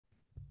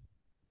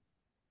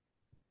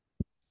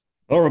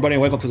Hello, everybody,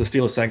 and welcome to the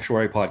Steelers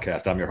Sanctuary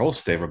podcast. I'm your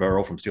host, Dave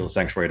Ribeiro from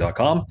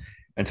SteelersSanctuary.com.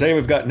 And today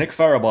we've got Nick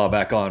Farabaugh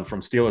back on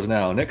from Steelers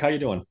Now. Nick, how you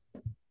doing?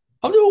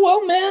 I'm doing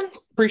well, man.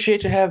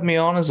 Appreciate you having me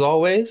on as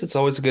always. It's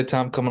always a good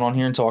time coming on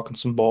here and talking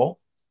some ball.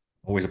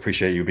 Always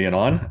appreciate you being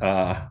on.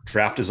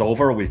 Draft is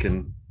over. We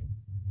can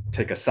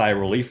take a sigh of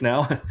relief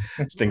now.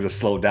 Things have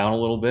slowed down a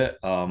little bit.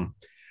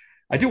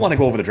 I do want to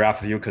go over the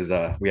draft with you because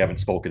we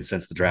haven't spoken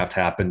since the draft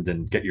happened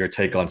and get your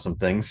take on some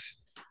things.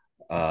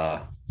 Uh,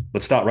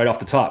 let's start right off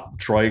the top.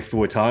 Troy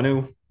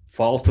Fuatanu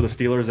falls to the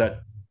Steelers at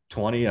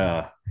 20.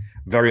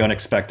 Very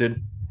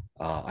unexpected.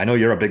 I know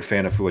you're a big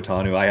fan of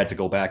Fuatanu. I had to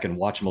go back and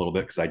watch him a little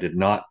bit because I did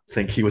not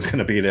think he was going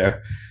to be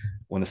there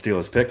when the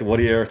Steelers picked.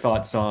 What are your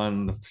thoughts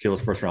on the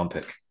Steelers' first round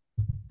pick?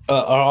 An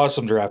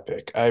awesome draft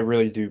pick. I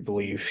really do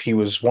believe he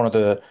was one of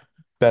the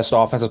best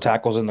offensive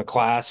tackles in the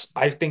class.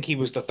 I think he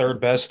was the third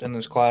best in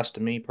this class to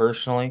me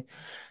personally.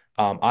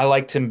 I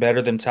liked him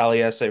better than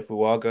Taliesin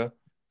Fuaga,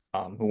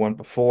 who went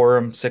before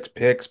him, 6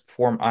 picks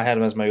before him. I had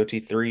him as my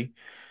OT3.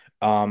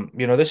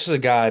 This is a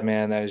guy,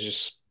 man, that is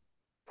just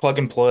plug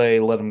and play,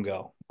 let him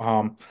go.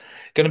 Going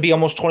to be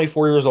almost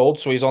 24 years old,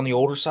 so he's on the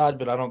older side,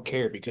 but I don't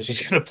care because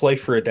he's going to play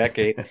for a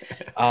decade.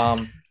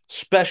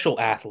 Special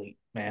athlete,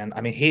 man.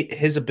 I mean,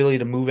 his ability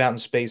to move out in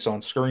space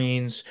on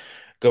screens,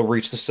 go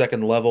reach the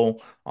second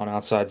level on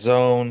outside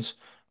zones.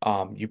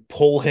 You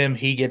pull him,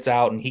 he gets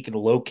out, and he can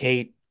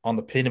locate on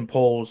the pin and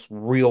pulls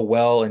real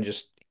well and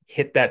just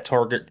hit that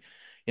target.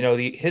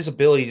 His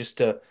ability just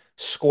to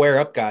square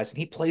up guys, and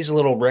he plays a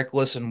little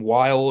reckless and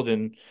wild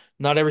and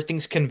not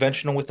everything's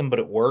conventional with him, but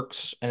it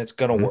works and it's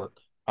gonna Mhm. work.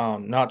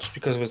 Not just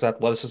because of his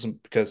athleticism,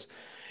 because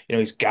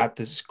he's got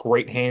this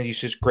great hand,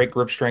 he's just great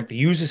grip strength. He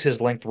uses his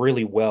length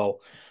really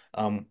well.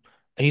 And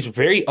he's a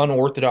very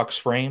unorthodox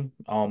frame,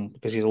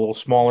 because he's a little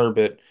smaller,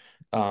 but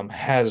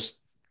has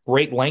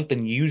great length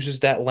and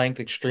uses that length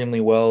extremely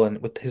well.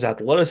 And with his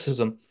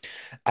athleticism,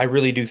 I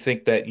really do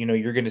think that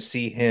you're going to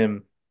see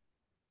him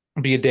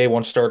be a day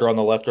one starter on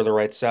the left or the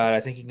right side. I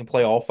think he can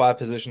play all five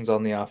positions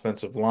on the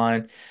offensive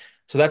line.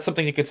 So that's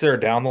something to consider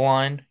down the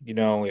line.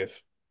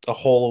 If a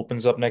hole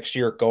opens up next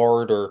year at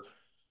guard or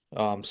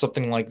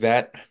something like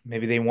that,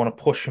 maybe they want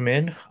to push him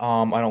in.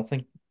 I don't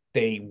think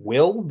they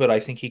will, but I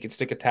think he could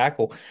stick a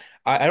tackle.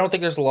 I don't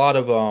think there's a lot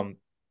of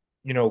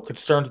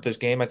concerns with this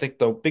game. I think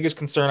the biggest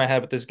concern I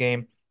have with this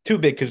game, two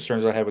big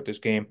concerns I have with this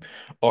game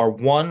are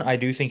one, I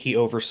do think he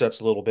oversets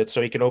a little bit,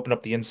 so he can open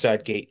up the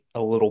inside gate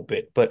a little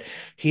bit, but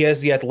he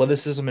has the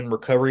athleticism and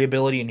recovery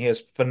ability, and he has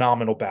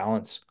phenomenal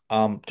balance.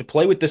 To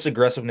play with this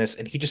aggressiveness,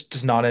 and he just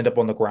does not end up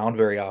on the ground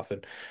very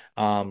often.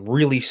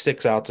 Really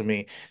sticks out to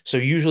me. So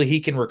usually he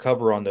can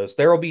recover on those.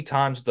 There will be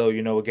times though,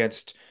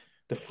 against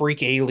the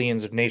freak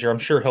aliens of nature. I'm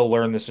sure he'll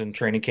learn this in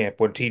training camp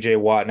when TJ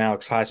Watt and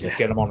Alex Highsmith Yeah.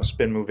 get him on a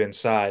spin move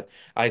inside.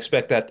 I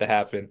expect that to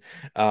happen.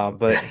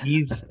 But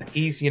he's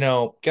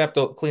gonna have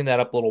to clean that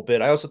up a little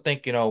bit. I also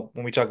think,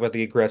 when we talk about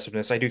the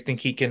aggressiveness, I do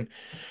think he can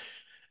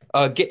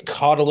get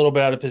caught a little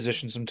bit out of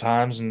position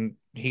sometimes, and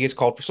he gets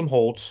called for some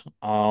holds.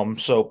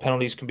 So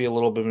penalties can be a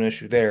little bit of an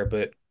issue there,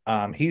 but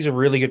he's a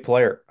really good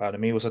player. To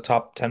me, he was a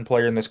top 10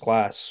 player in this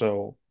class,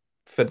 so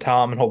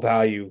phenomenal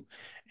value,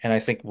 and I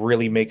think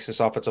really makes this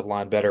offensive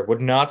line better.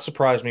 Would not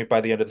surprise me if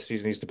by the end of the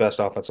season he's the best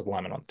offensive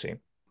lineman on the team.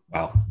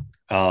 Wow.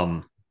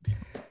 Um,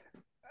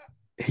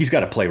 he's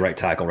got to play right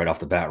tackle right off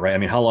the bat, right? I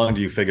mean, how long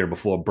do you figure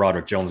before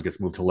Broderick Jones gets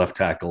moved to left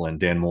tackle and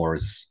Dan Moore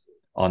is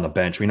on the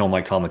bench? We know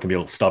Mike Tomlin can be a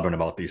little stubborn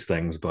about these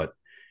things, but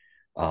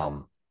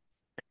um,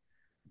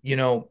 You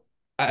know,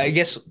 I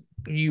guess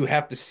you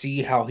have to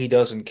see how he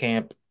does in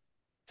camp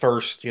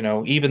first.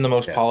 Even the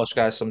most yeah, polished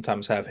guys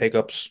sometimes have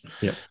hiccups.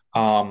 yeah,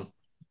 Um,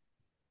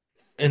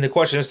 And the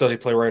question is, does he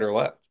play right or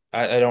left?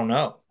 I don't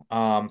know.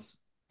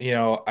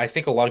 I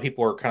think a lot of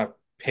people are kind of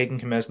pegging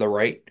him as the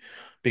right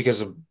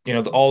because of,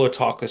 all the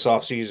talk this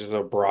offseason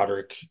of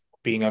Broderick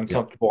being yeah,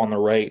 uncomfortable on the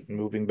right and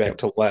moving back yeah.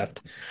 to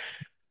left.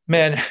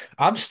 Man,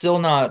 I'm still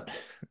not,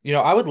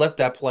 I would let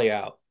that play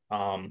out.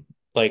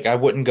 Like I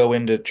wouldn't go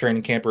into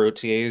training camp or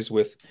OTAs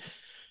with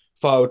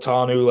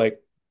Fautanu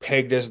like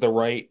pegged as the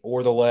right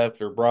or the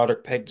left, or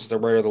Broderick pegged as the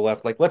right or the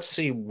left. Like, let's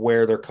see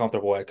where they're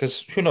comfortable at. Because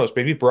who knows?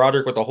 Maybe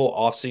Broderick with the whole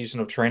offseason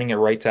of training at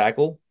right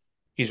tackle,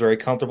 he's very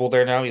comfortable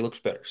there now. He looks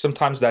better.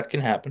 Sometimes that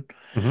can happen.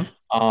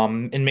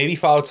 Mm-hmm. And maybe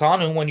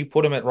Fautanu, when you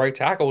put him at right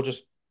tackle,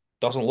 just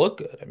doesn't look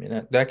good. I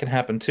mean, that can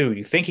happen too.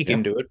 You think he Yeah.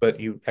 can do it, but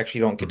you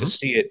actually don't get to Mm-hmm.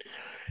 see it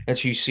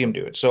until you see him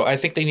do it. So I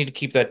think they need to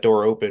keep that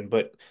door open.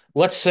 But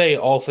let's say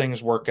all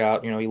things work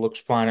out. He looks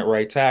fine at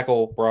right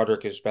tackle.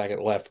 Broderick is back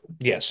at left.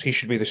 Yes, he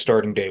should be the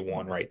starting day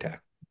one right tackle.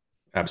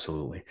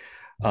 Absolutely.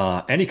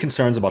 Any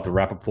concerns about the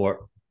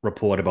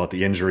report about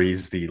the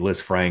injuries, the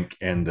Liz Frank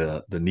and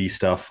the knee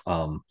stuff?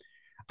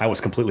 I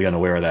was completely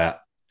unaware of that,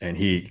 and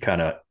he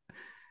kind of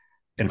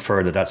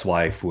inferred that that's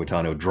why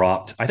Fuatano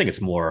dropped. I think it's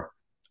more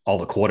all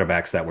the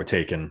quarterbacks that were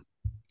taken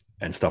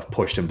and stuff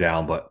pushed him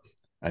down, but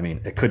I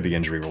mean, it could be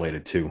injury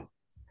related too.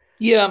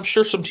 Yeah, I'm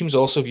sure some teams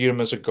also viewed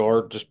him as a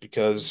guard just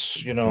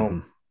because, Mm-hmm.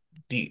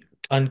 the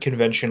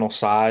unconventional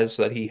size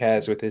that he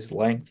has with his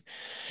length.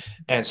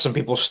 And some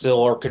people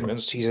still are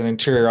convinced he's an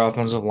interior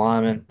offensive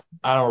lineman.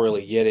 I don't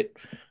really get it.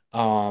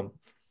 Um,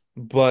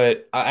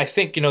 but I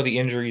think, the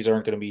injuries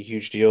aren't going to be a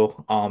huge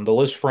deal. The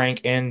Liz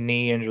Frank and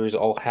knee injuries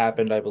all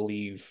happened, I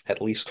believe,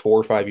 at least 4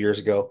 or 5 years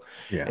ago,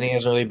 Yeah. and he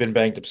hasn't really been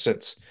banged up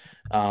since.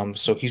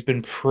 So he's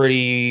been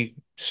pretty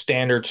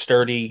standard,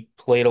 sturdy,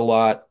 played a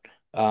lot.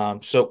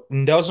 So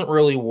doesn't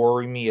really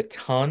worry me a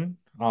ton.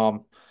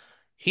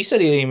 He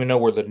said he didn't even know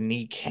where the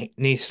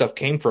knee stuff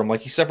came from.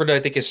 Like he suffered, I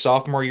think, his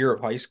sophomore year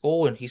of high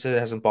school, and he said it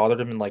hasn't bothered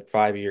him in like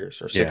 5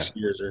 years or Yeah. 6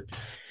 years or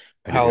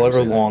I did hear him however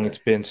say that. long it's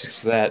been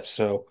since that.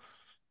 So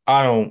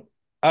I don't,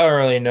 I don't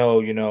really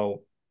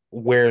know,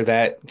 where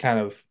that kind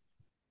of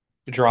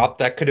dropped.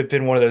 That could have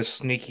been one of those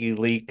sneaky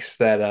leaks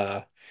that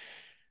a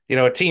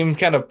team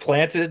kind of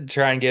planted to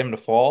try and get him to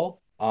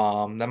fall.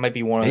 That might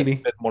be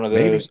Maybe. one of those.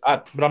 Maybe.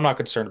 But I'm not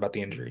concerned about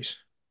the injuries.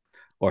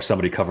 Or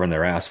somebody covering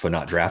their ass for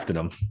not drafting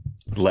him,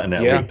 letting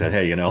that Yeah. leak that,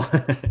 hey,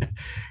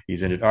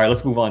 he's injured. All right,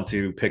 let's move on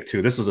to pick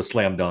two. This was a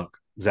slam dunk,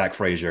 Zach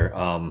Frazier.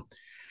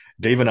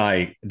 Dave and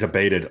I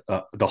debated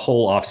the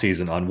whole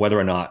offseason on whether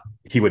or not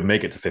he would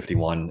make it to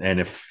 51. And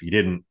if he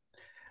didn't,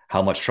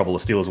 how much trouble the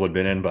Steelers would have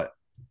been in. But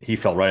he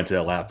fell right into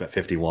that lap at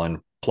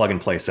 51. Plug and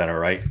play center,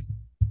 right?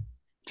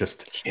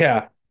 Just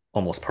Yeah.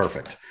 almost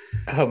perfect.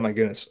 Oh my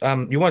goodness.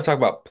 You want to talk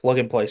about plug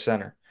and play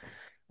center?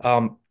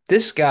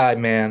 This guy,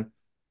 man,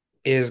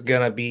 is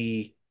gonna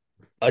be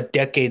a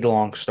decade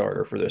long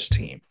starter for this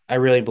team. I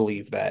really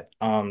believe that.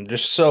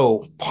 Just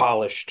so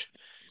polished.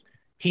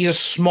 He's a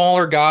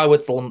smaller guy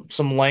with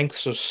some length,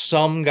 so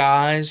some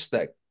guys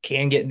that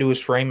can get into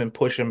his frame and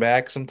push him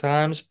back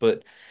sometimes,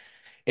 but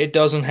it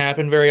doesn't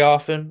happen very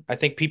often. I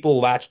think people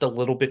latched a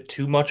little bit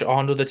too much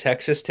onto the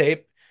Texas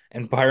tape,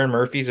 and Byron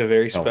Murphy's a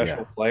very Oh, yeah.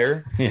 special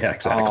player. Yeah,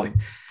 exactly. Um,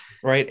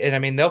 right? And I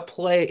mean,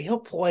 he'll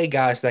play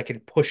guys that can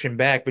push him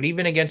back, but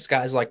even against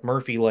guys like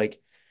Murphy, like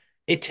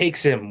it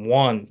takes him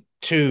one,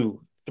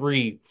 two,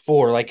 three,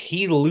 four. Like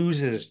he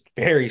loses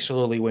very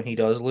slowly when he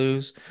does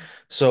lose.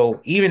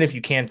 So even if you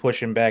can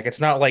push him back,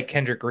 it's not like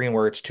Kendrick Green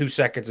where it's 2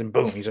 seconds and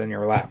boom, he's on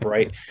your lap,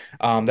 right?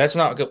 That's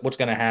not what's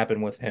going to happen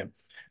with him.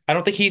 I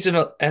don't think he's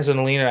as an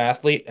elite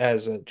athlete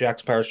as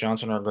Jackson Powers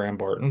Johnson or Graham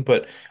Barton,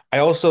 but I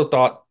also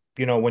thought,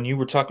 when you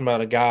were talking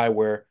about a guy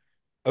where,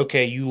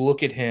 okay, you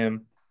look at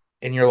him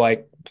and you're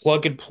like,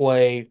 plug and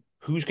play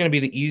who's going to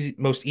be the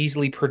most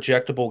easily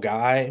projectable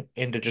guy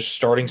into just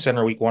starting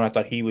center week one. I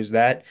thought he was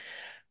that.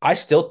 I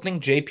still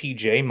think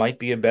JPJ might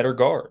be a better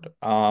guard.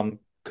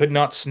 Could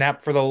not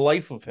snap for the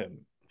life of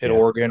him at Yeah.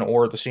 Oregon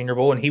or the Senior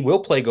Bowl, and he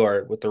will play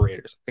guard with the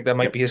Raiders. I think that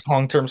might be Yep. his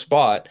long-term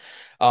spot.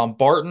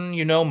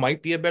 Barton,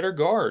 might be a better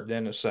guard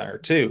than a center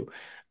too.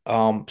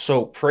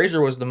 So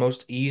Frazier was the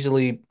most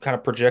easily kind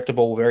of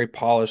projectable, very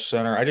polished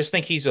center. I just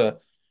think he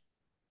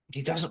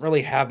doesn't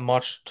really have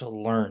much to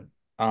learn.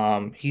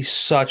 He's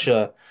such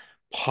a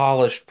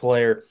polished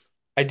player.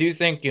 I do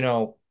think,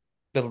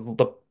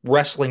 the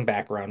wrestling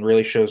background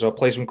really shows up.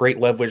 Plays with great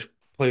leverage,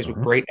 plays with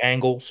Mhm. great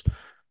angles.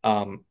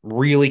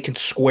 Really can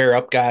square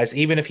up guys.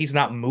 Even if he's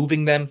not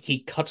moving them, he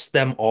cuts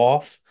them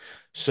off.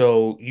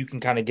 So you can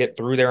kind of get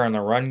through there on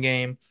the run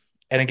game.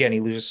 And again, he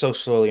loses so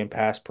slowly in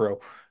pass pro.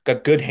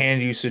 Got good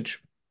hand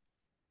usage.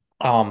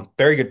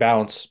 Very good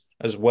balance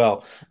as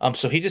well.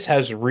 So he just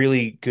has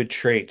really good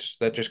traits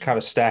that just kind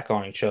of stack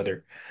on each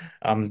other.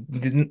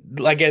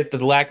 I get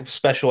the lack of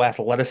special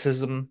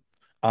athleticism,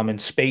 in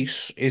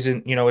space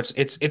isn't,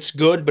 it's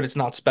good, but it's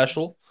not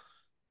special.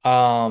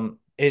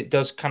 It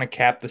does kind of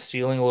cap the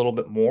ceiling a little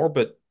bit more,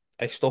 but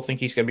I still think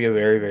he's going to be a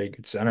very, very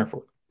good center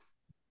for.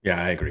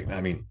 Yeah, I agree.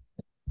 I mean,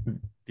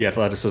 the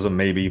athleticism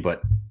maybe,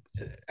 but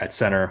at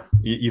center,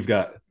 you've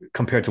got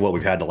compared to what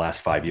we've had the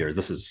last 5 years.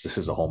 This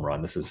is a home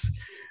run. This is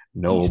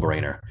no Easy.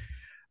 brainer.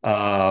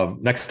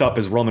 Next up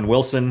is Roman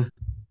Wilson.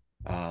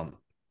 Um,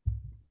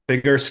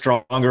 Bigger,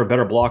 stronger,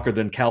 better blocker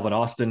than Calvin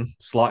Austin,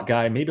 slot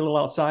guy, maybe a little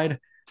outside.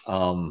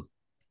 Um,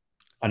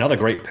 Another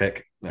great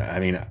pick. I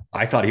mean,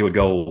 I thought he would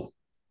go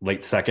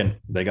late second.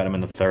 They got him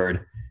in the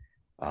third.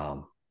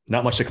 Um,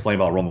 Not much to complain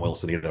about Roman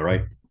Wilson either,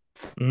 right?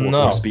 4.4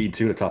 No, speed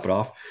too to top it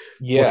off. Four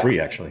yeah. three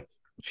actually.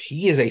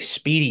 He is a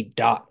speedy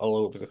dot all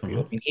over the field. I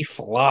Mm-hmm. mean, he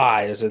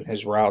flies in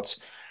his routes.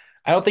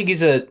 I don't think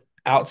he's a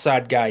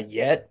outside guy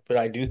yet, but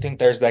I do think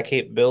there's that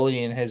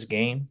capability in his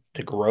game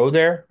to grow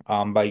there.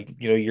 By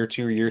year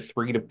two or year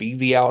three to be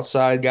the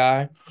outside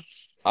guy.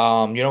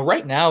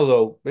 Right now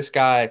though, this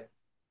guy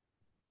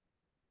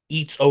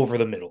eats over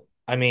the middle.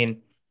 I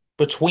mean,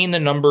 between the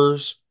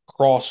numbers,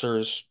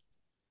 crossers,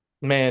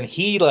 man,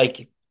 he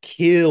like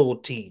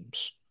killed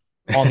teams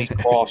on these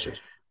crossers,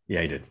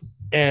 Yeah, he did.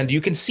 and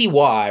you can see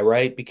why,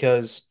 right?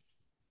 Because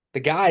the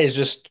guy is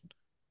just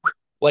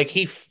like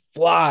he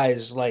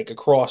flies like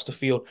across the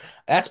field.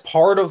 That's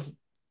part of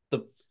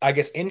the I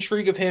guess,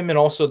 intrigue of him and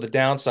also the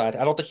downside.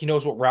 I don't think he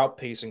knows what route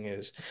pacing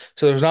is.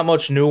 So there's not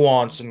much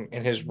nuance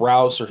in his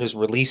routes or his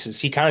releases.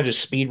 He kind of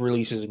just speed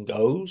releases and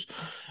goes,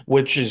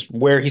 which is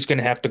where he's going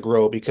to have to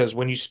grow because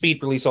when you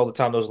speed release all the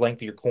time, those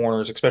lengthier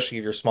corners, especially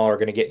if you're smaller, are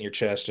going to get in your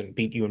chest and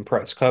beat you in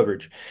press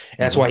coverage. And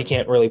that's why Mm-hmm. he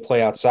can't really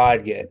play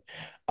outside yet.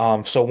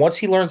 So once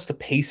he learns to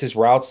pace his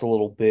routes a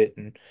little bit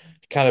and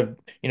kind of,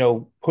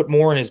 put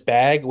more in his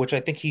bag, which I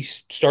think he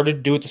started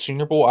to do at the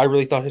Senior Bowl. I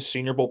really thought his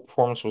Senior Bowl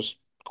performance was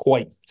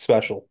quite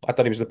special. I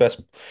thought he was the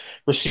best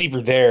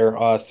receiver there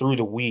through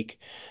the week.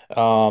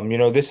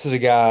 This is a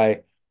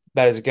guy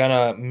that is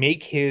gonna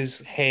make his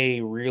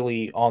hay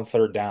really on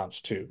third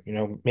downs too.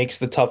 Makes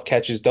the tough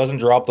catches, doesn't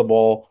drop the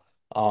ball,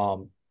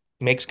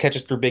 makes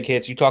catches through big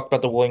hits. You talked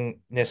about the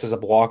willingness as a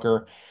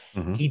blocker.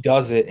 Mm-hmm. He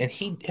does it, and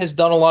he has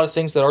done a lot of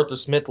things that Arthur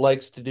Smith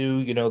likes to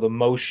do. The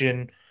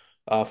motion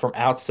from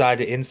outside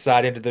to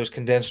inside into those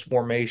condensed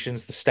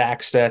formations, the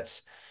stack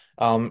sets.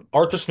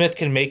 Arthur Smith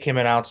can make him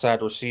an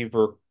outside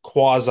receiver,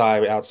 quasi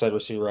outside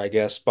receiver, I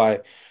guess,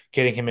 by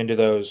getting him into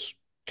those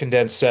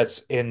condensed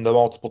sets in the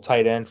multiple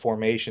tight end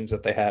formations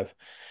that they have.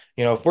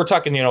 If we're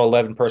talking,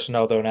 11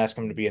 personnel though, and ask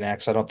him to be an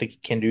X, I don't think he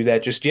can do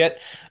that just yet.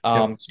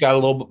 Yep. He's got a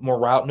little bit more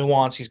route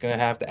nuance. He's going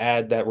to have to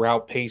add that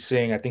route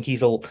pacing. I think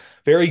he's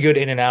very good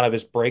in and out of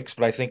his breaks,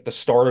 but I think the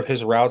start of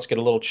his routes get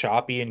a little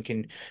choppy and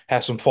can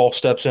have some false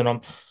steps in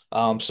them.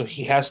 So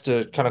he has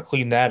to kind of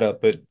clean that up.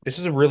 But this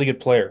is a really good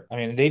player. I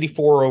mean, at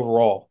 84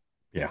 overall,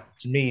 Yeah.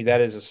 to me,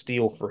 that is a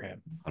steal for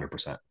him.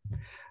 100%.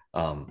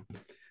 Um,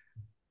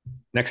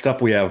 Next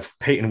up, we have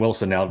Peyton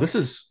Wilson. Now, this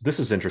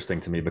is interesting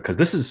to me because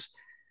this is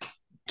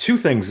two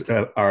things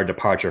are a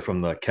departure from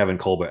the Kevin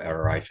Colbert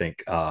era. I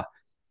think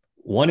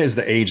one is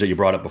the age that you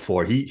brought up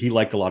before. He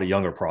liked a lot of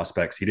younger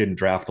prospects. He didn't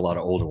draft a lot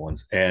of older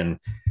ones. And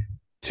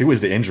two is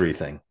the injury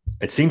thing.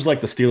 It seems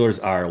like the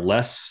Steelers are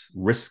less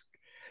risk,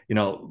 you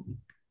know,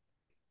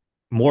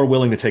 more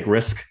willing to take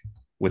risk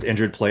with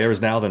injured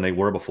players now than they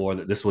were before.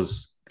 That this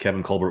was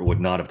Kevin Colbert would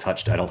not have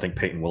touched. I don't think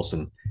Peyton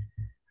Wilson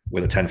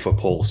with a 10-foot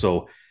pole.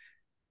 So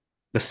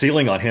the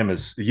ceiling on him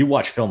is you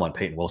watch film on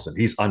Peyton Wilson.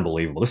 He's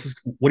unbelievable. This is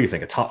what do you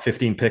think? A top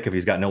 15 pick if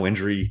he's got no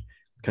injury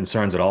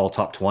concerns at all,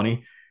 top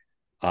 20.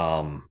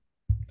 Um,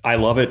 I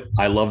love it.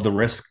 I love the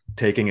risk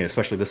taking,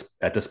 especially this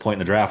at this point in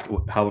the draft.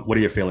 What are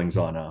your feelings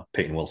on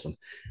Peyton Wilson?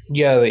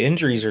 Yeah, the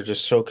injuries are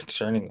just so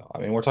concerning though. I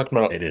mean, we're talking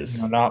about, It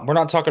is not we're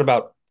not talking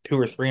about two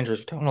or three injuries.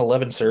 We're talking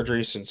 11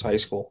 surgeries since high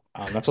school.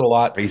 That's a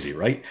lot. crazy,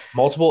 right?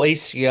 Multiple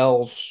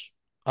ACLs,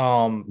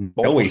 No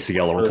multiple ACL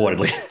shoulder.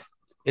 reportedly.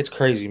 It's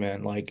crazy,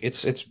 man. Like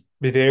it's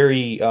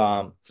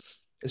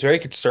very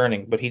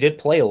concerning, but he did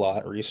play a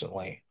lot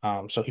recently.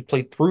 So he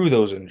played through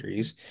those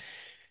injuries.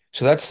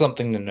 So that's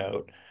something to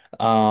note.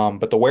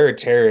 But the wear and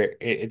tear,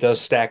 it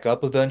does stack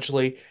up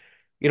eventually.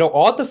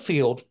 On the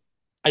field,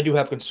 I do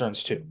have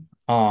concerns too.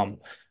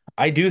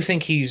 I do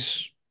think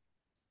he's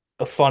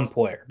a fun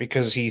player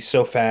because he's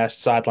so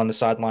fast, sideline to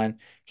sideline.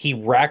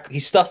 He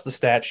stuffs the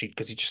stat sheet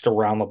because he's just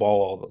around the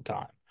ball all the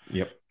time.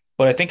 Yep.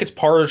 But I think it's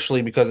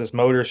partially because his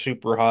motor is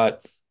super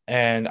hot,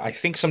 and I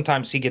think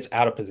sometimes he gets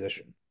out of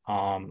position.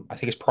 I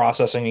think his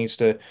processing needs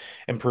to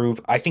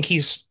improve. I think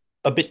he's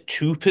a bit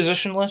too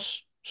positionless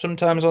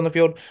sometimes on the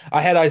field.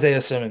 I had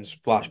Isaiah Simmons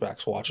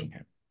flashbacks watching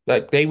him.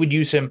 Like they would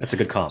use him. That's a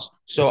good comp.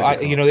 So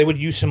That's a good comp. they would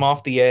use him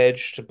off the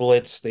edge to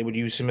blitz. They would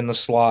use him in the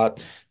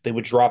slot. They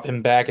would drop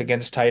him back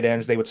against tight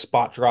ends. They would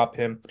spot drop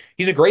him.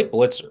 He's a great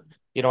blitzer.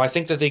 I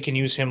think that they can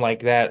use him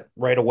like that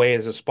right away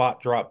as a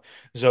spot drop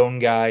zone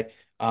guy.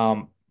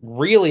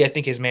 Really, I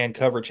think his man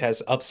coverage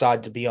has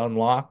upside to be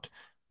unlocked.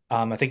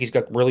 I think he's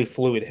got really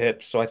fluid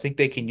hips, so I think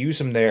they can use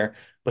him there.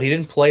 But he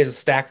didn't play as a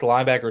stacked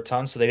linebacker a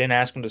ton, so they didn't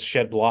ask him to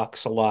shed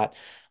blocks a lot.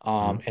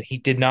 Mhm. And he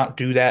did not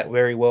do that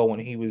very well when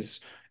he was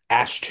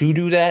asked to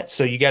do that.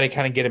 So you got to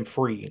kind of get him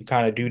free and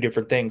kind of do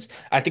different things.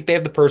 I think they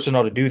have the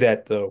personnel to do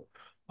that, though.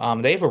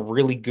 They have a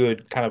really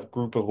good kind of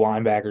group of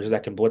linebackers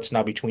that can blitz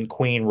now between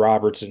Queen,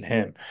 Roberts, and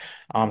him.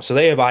 So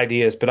they have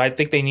ideas, but I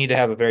think they need to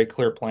have a very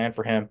clear plan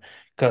for him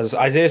because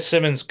Isaiah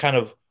Simmons kind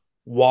of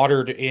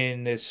watered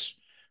in this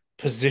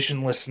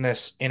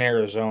positionlessness in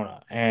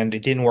Arizona, and it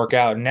didn't work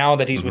out. And now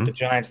that he's with the Mhm.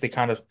 Giants, they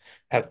kind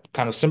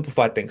of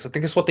simplified things. I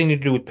think that's what they need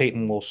to do with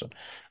Peyton Wilson.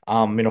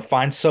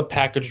 Find sub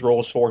package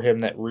roles for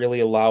him that really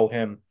allow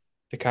him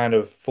to kind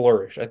of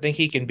flourish. I think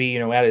he can be,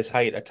 at his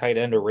height, a tight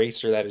end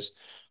eraser that is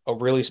a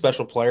really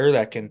special player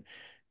that can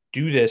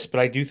do this. But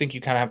I do think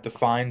you kind of have to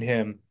find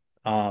him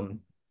um,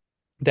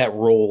 that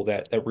role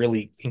that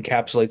really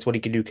encapsulates what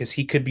he can do because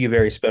he could be a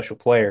very special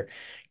player.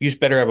 You just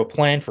better have a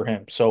plan for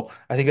him. So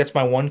I think that's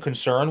my one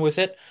concern with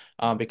it,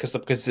 because the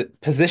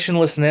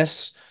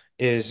positionlessness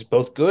is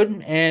both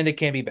good and it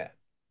can be bad.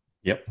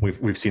 Yep.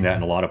 We've seen that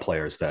in a lot of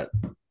players that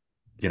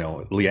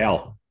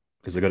Leal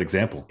is a good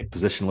example.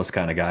 Positionless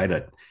kind of guy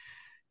that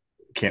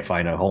can't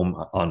find a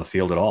home on the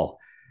field at all.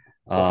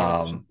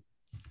 100%. Um,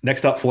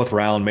 Next up, fourth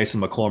round,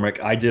 Mason McCormick.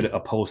 I did a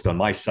post on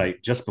my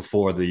site just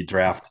before the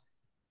draft,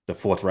 the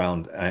fourth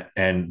round,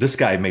 and this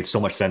guy made so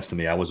much sense to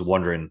me. I was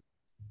wondering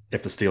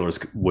if the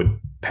Steelers would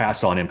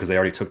pass on him because they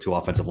already took two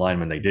offensive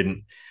linemen. They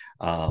didn't.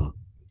 Um,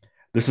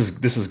 this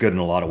is good in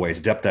a lot of ways.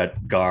 Depth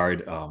at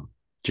guard.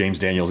 James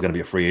Daniel is going to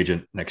be a free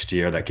agent next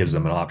year. That gives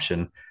them an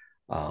option.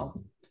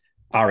 Um,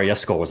 RAS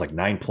score was like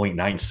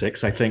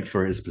 9.96, I think,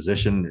 for his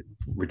position.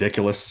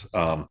 Ridiculous.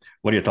 What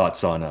are your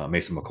thoughts on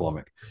Mason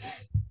McCormick?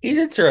 He's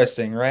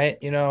interesting, right?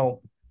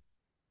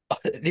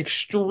 An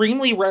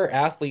extremely rare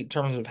athlete in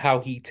terms of how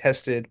he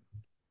tested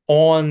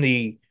on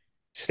the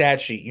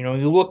stat sheet.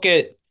 You look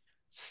at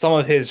some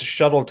of his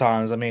shuttle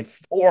times. I mean,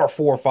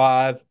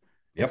 4.45 and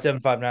Yep,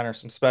 7.59 are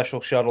some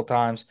special shuttle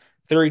times.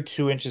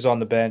 32 inches on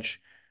the bench,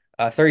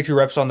 32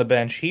 reps on the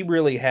bench. He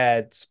really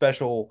had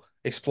special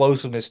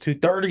explosiveness to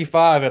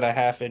 35 and a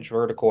half inch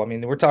vertical. I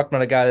mean, we're talking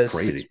about a guy it's that's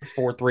 6 crazy. foot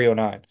 4,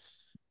 309.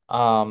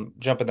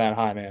 Jumping that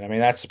high, man. I mean,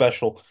 that's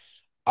special.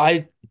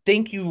 I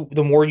think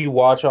the more you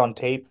watch on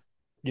tape,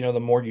 the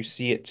more you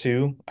see it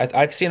too.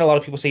 I've seen a lot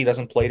of people say he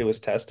doesn't play to his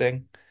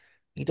testing.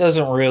 He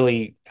doesn't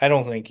really, I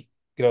don't think,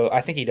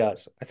 I think he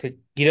does. I think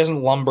he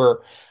doesn't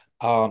lumber.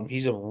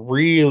 He's a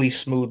really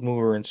smooth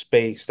mover in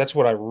space. That's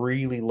what I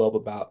really love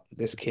about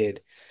this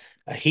kid.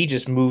 He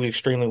just moves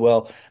extremely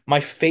well. My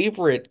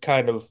favorite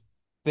kind of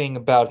thing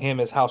about him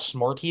is how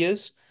smart he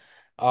is.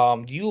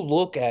 You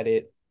look at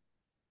it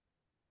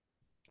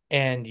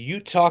and you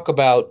talk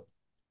about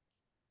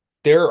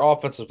their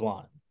offensive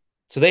line.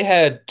 So they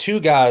had two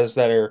guys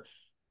that are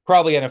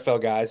probably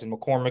NFL guys in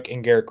McCormick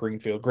and Garrett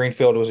Greenfield.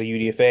 Greenfield was a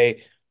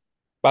UDFA.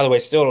 By the way,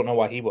 still don't know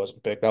why he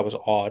wasn't picked. That was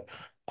odd.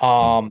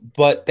 Hmm.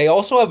 But they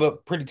also have a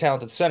pretty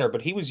talented center,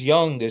 but he was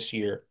young this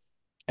year.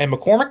 And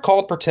McCormick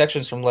called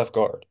protections from left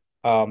guard.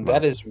 That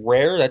Wow. is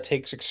rare. That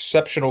takes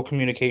exceptional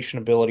communication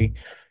ability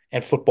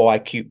and football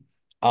IQ.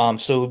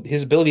 So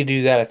his ability to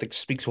do that, I think,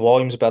 speaks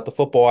volumes about the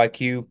football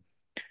IQ.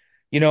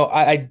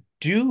 I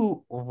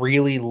do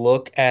really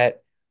look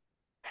at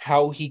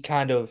how he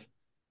kind of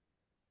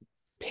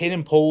pin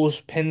and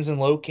pulls, pins and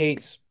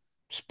locates,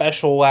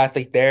 special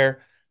athlete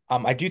there.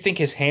 I do think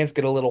his hands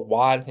get a little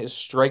wide. His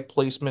strike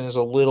placement is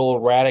a little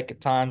erratic at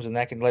times, and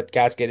that can let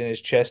guys get in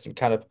his chest and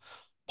kind of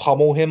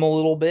pummel him a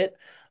little bit.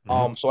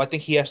 Hmm. So I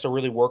think he has to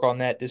really work on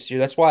that this year.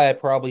 That's why I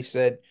probably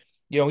said,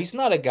 he's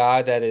not a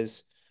guy that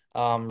is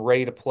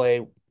ready to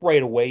play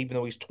right away, even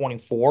though he's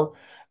 24.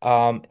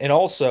 And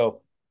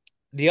also,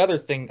 the other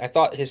thing, I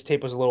thought his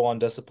tape was a little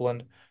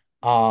undisciplined.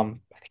 I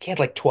think he had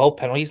like 12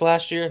 penalties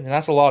last year, and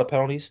that's a lot of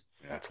penalties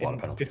Yeah, that's a lot of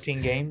in penalties.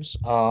 15 games.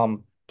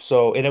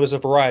 And it was a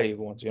variety of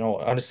ones,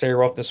 unnecessary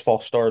roughness,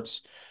 false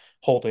starts,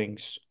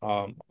 holdings,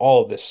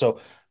 all of this. So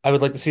I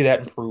would like to see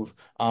that improve.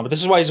 But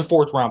this is why he's a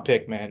fourth round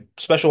pick, man.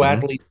 Special Hmm.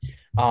 athlete,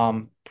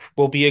 um,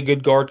 will be a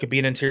good guard, could be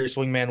an interior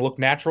swingman, look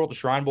natural. The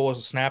Shrine Bowl is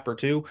a snapper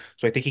too.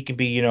 So I think he can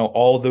be,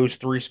 all of those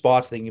three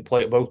spots. They can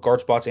play both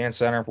guard spots and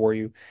center for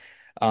you.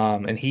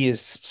 And he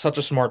is such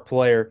a smart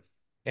player.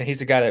 And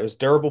he's a guy that was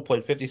durable,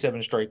 played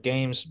 57 straight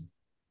games,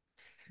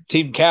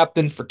 team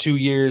captain for 2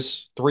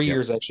 years, three Yep.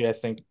 years actually. I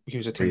think he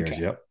was a 3 team years.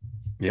 captain.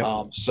 Yep.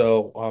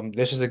 Yep.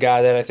 This is a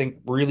guy that I think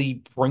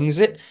really brings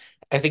it.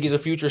 I think he's a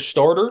future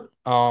starter,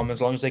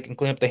 as long as they can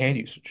clean up the hand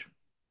usage.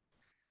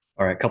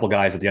 All right, a couple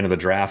guys at the end of the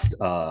draft.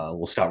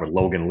 We'll start with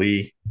Logan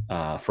Lee,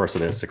 first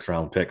of the 6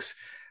 round picks.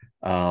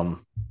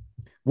 Um,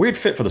 Weird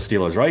fit for the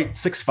Steelers, right?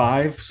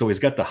 6'5", so he's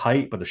got the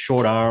height, but the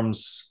short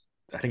arms.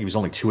 I think he was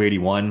only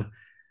 281.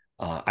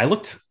 I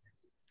looked.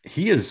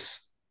 He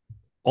is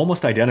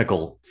almost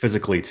identical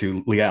physically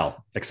to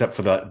Leal, except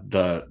for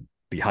the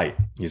height.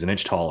 He's an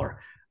inch taller,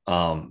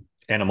 and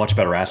a much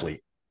better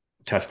athlete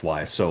test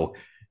wise. So,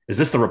 is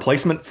this the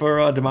replacement for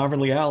DeMarvin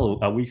Leal?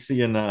 Are we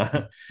seeing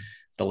the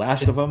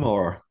last It, of him,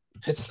 or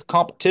it's the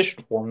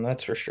competition for him,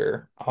 that's for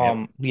sure.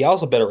 yep,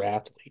 Lial's a better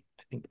athlete.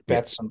 I think yep,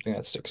 that's something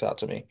that sticks out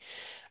to me.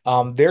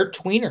 They're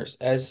tweeners,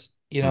 as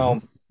you mm-hmm.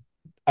 know.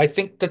 I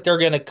think that they're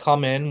going to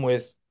come in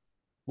with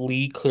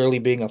Lee clearly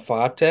being a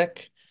five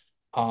tech.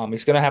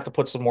 He's gonna have to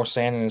put some more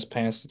sand in his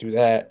pants to do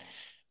that.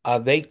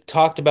 They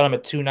talked about him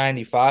at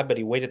 295, but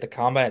he weighed at the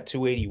combat at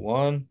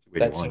 281.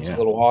 That 281, seems a yeah.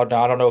 little odd.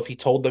 Now, I don't know if he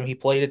told them he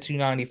played at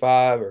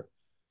 295 or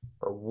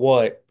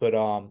what, but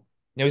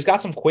he's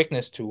got some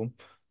quickness to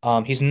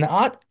him. He's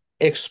not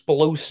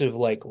explosive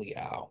like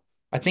Liao.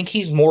 I think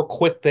he's more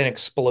quick than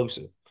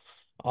explosive,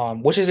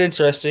 which is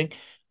interesting.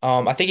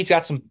 I think he's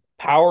got some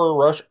power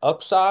rush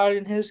upside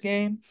in his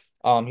game.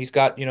 He's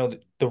got,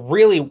 the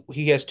really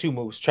he has two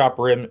moves, chop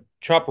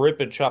rip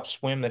and chop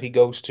swim that he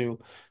goes to.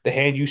 The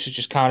hand usage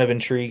is kind of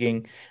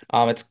intriguing.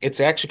 It's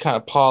actually kind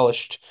of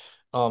polished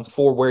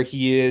for where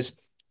he is.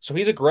 So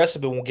he's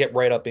aggressive and will get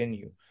right up in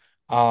you.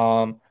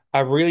 I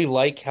really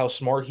like how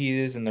smart he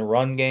is in the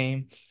run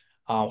game.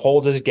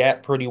 Holds his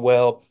gap pretty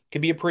well.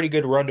 Could be a pretty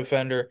good run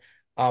defender.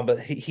 But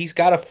he's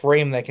got a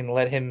frame that can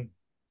let him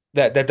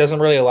that doesn't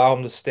really allow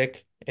him to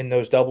stick in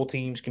those double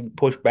teams, can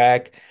push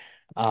back,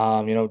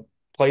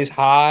 plays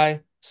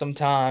high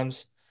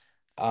sometimes.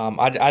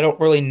 I don't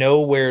really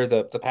know where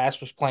the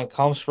pass rush plan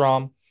comes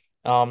from.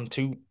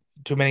 Too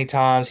many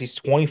times. He's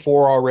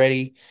 24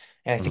 already,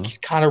 and I think Mm-hmm. he's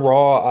kind of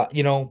raw.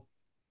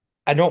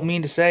 I don't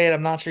mean to say it.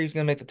 I'm not sure he's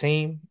going to make the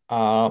team.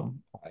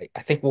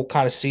 I think we'll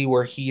kind of see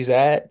where he's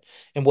at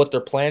and what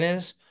their plan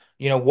is.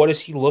 What does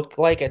he look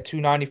like at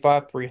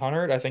 295,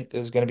 300? I think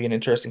is going to be an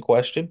interesting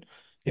question.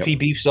 If he Yep.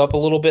 beefs up a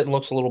little bit and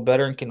looks a little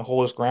better and can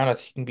hold his ground, I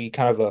think he can be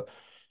kind of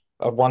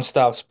a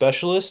run-stop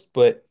specialist.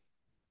 But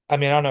I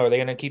mean, I don't know. Are they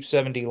going to keep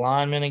 70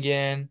 linemen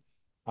again?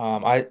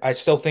 I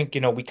still think,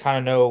 we kind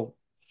of know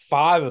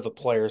five of the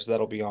players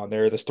that'll be on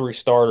there. The three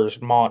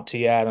starters, Mont,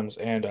 T. Adams,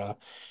 and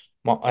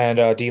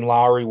Dean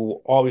Lowry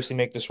will obviously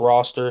make this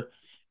roster.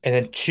 And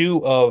then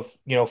two of,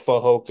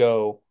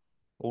 Fehoko,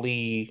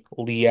 Lee,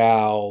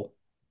 Liao,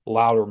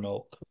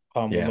 Loudermilk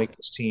will Yeah. make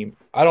this team.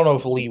 I don't know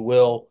if Lee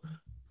will.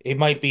 It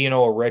might be, a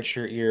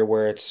redshirt year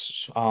where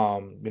it's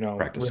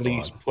Practice squad.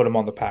 released, put him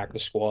on the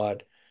practice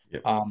squad.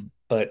 Yep.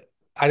 But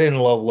I didn't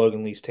love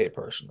Logan Lee's tape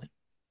personally.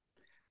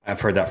 I've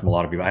heard that from a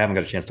lot of people. I haven't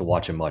got a chance to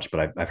watch him much,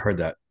 but I've heard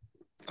that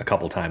a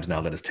couple times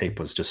now that his tape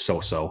was just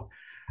so.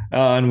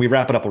 And we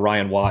wrap it up with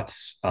Ryan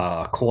Watts,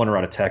 corner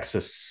out of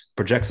Texas,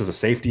 projects as a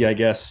safety, I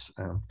guess.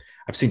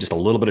 I've seen just a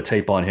little bit of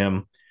tape on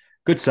him.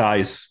 Good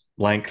size,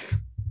 length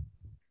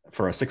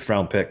for a sixth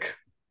round pick.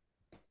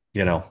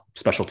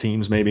 Special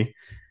teams maybe.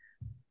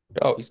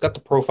 Oh, he's got the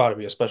profile to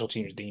be a special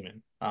teams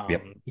demon,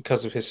 Yep.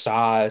 because of his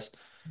size,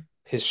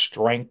 his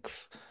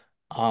strength,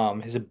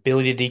 his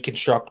ability to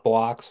deconstruct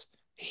blocks.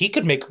 He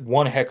could make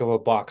one heck of a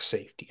box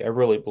safety. I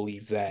really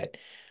believe that.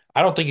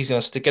 I don't think he's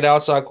going to stick it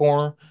outside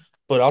corner,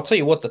 but I'll tell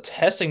you what, the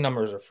testing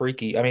numbers are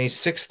freaky. I mean, he's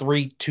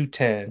 6'3",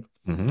 210,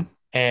 Mm-hmm.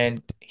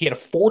 and he had a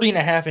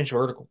 40.5-inch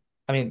vertical.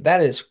 I mean, that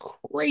is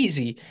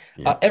crazy.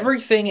 Yep.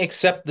 Everything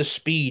except the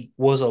speed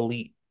was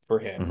elite for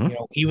him.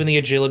 Mm-hmm. Even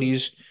the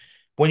agilities.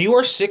 When you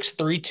are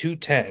 6'3",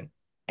 210,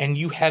 and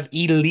you have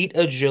elite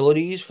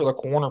agilities for the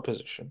corner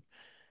position,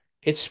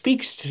 it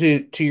speaks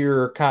to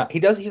your he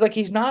does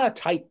he's not a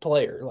tight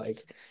player.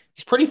 Like,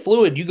 he's pretty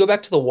fluid. You go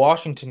back to the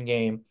Washington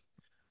game,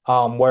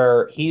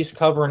 where he's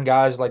covering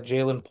guys like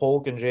Jalen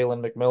Polk and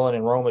Jalen McMillan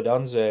and Rome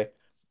Odunze,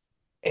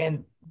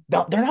 and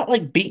they're not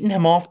like beating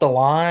him off the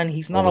line.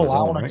 He's not Holding his own,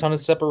 allowing a right? ton of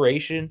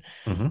separation.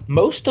 Mm-hmm.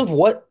 Most of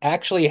what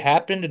actually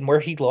happened and where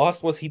he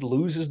lost was he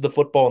loses the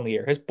football in the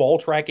air. His ball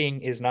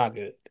tracking is not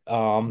good.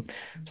 So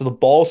the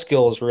ball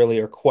skills really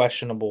are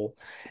questionable,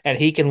 and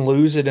he can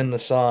lose it in the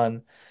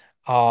sun,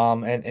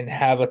 and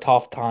have a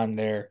tough time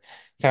there,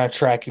 kind of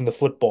tracking the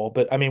football.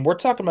 But I mean, we're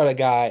talking about a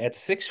guy at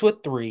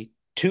 6'3",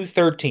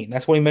 213.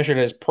 That's what he measured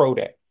at his pro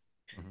day.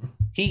 Mm-hmm.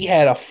 He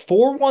had a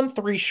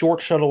 4.13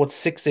 short shuttle with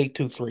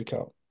 6.823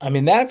 cone. I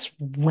mean, that's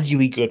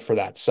really good for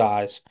that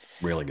size.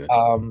 Really good.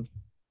 Um,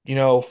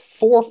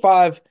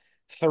 4.5,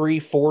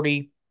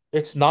 340.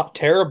 It's not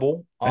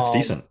terrible. That's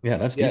decent. Yeah,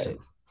 that's Yeah, decent.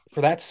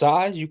 for that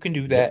size, you can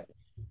do Yep. that.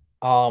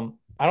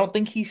 I don't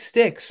think he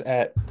sticks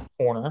at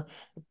corner,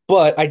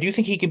 but I do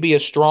think he can be a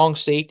strong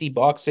safety,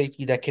 box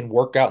safety that can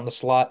work out in the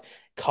slot,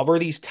 cover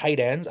these tight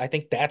ends. I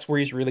think that's where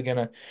he's really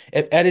gonna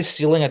at his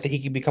ceiling. I think he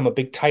can become a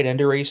big tight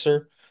end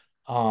eraser.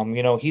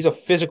 He's a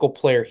physical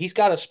player. He's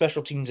got a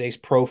special teams ace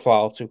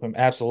profile to him,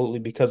 absolutely,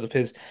 because of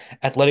his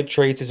athletic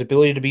traits, his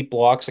ability to beat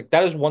blocks. Like,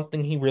 that is one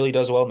thing he really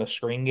does well in the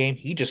screen game.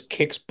 He just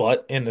kicks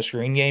butt in the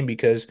screen game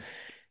because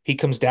he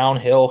comes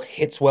downhill,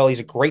 hits well. He's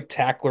a great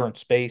tackler in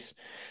space.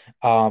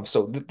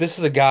 So this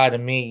is a guy to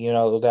me,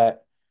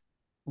 that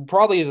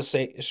probably is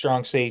a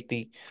strong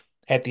safety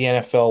at the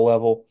NFL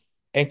level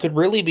and could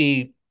really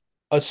be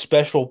a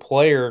special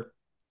player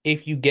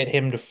if you get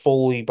him to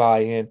fully buy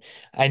in.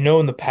 I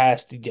know in the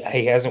past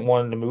he hasn't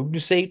wanted to move to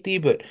safety,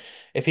 but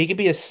if he could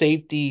be a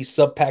safety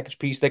sub package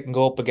piece that can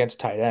go up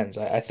against tight ends,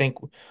 I think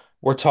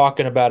we're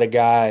talking about a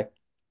guy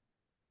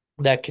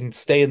that can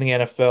stay in the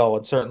NFL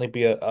and certainly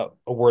be a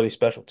worthy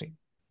special team.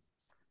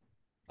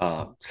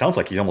 Sounds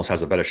like he almost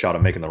has a better shot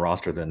of making the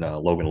roster than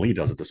Logan Lee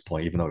does at this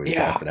point, even though he was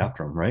Yeah. drafted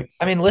after him, right?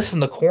 I mean, listen,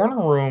 the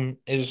corner room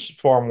is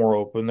far more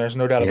open. There's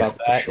no doubt Yeah, about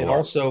for that. And sure.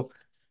 also,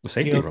 The you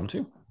safety know, room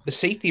too. the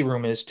safety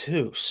room is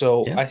too.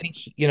 So Yeah, I think,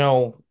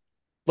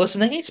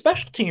 listen, they need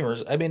special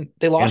teamers. I mean,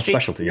 they and lost Chase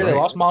specialty. Spear, You're they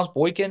right. lost Miles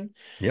Boykin.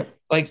 Yep.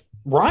 Like,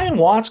 Ryan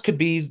Watts could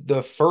be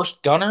the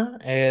first gunner,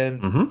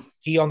 and Mm-hmm.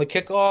 he on the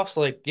kickoffs.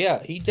 Like,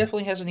 yeah, he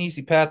definitely has an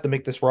easy path to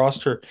make this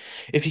roster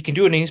if he can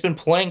do it. And he's been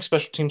playing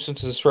special teams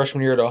since his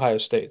freshman year at Ohio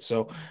State.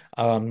 So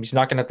he's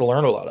not going to have to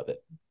learn a lot of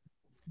it.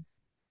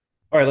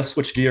 All right, let's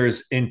switch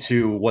gears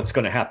into what's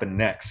going to happen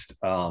next.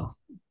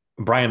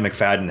 Brian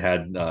McFadden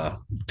had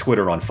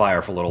Twitter on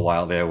fire for a little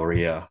while there, where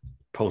he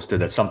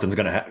posted that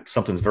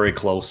something's very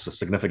close, a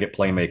significant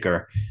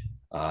playmaker.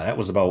 That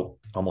was about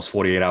almost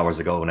 48 hours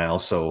ago now,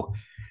 so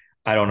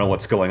I don't know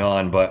what's going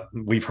on, but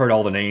we've heard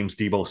all the names: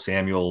 Debo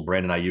Samuel,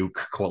 Brandon Ayuk,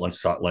 Cortland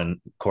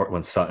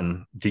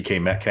Sutton,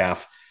 DK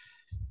Metcalf.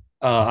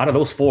 Out of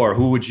those four,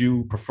 who would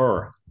you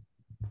prefer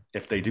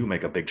if they do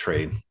make a big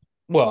trade?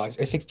 Well, I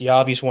think the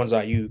obvious one's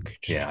Ayuk,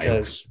 just Yeah, Ayuk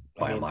because, I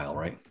by a mean, mile,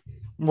 right?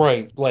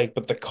 right, like,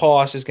 but the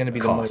cost is going to The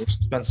be the most cost.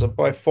 expensive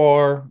by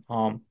far.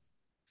 But,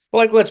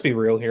 like, let's be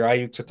real here.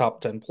 Ayuk's a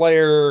top 10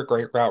 player,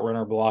 great route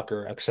runner,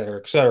 blocker, et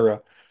cetera, et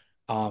cetera.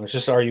 It's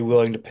just, are you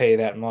willing to pay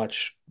that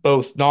much,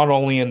 both not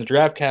only in the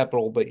draft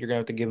capital, but you're going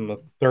to have to give him a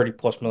 30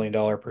 plus $1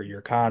 million per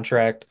year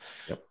contract.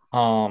 Yep.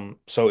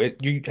 So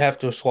you have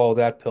to swallow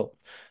that pill.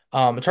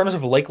 In terms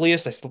of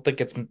likeliest, I still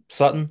think it's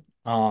Sutton.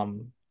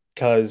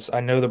 Because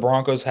I know the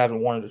Broncos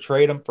haven't wanted to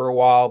trade him for a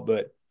while,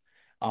 but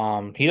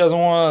he doesn't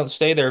want to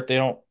stay there if they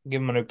don't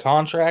give him a new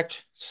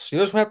contract.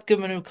 Steelers will have to give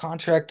him a new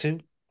contract too.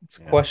 It's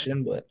a Yeah.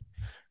 question, but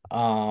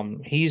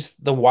he's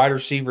the wide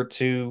receiver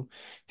too.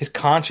 His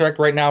contract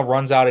right now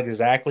runs out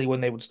exactly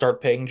when they would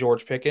start paying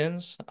George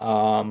Pickens.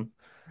 I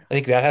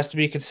think that has to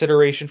be a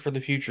consideration for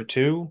the future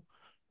too.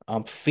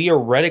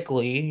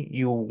 Theoretically,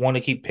 you want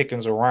to keep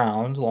Pickens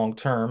around long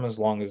term as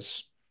long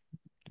as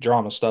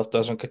drama stuff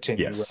doesn't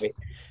continue, Yes. right?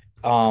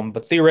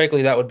 But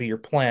theoretically, that would be your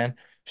plan.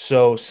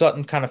 So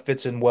Sutton kind of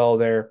fits in well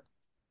there.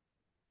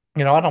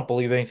 I don't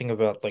believe anything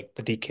about like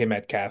the DK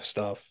Metcalf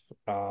stuff.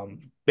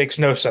 Makes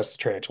no sense to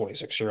trade a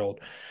 26-year-old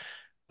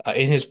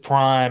in his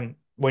prime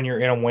when you're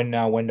in a win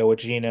now window with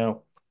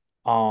Geno.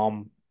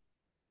 Um,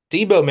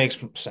 Debo makes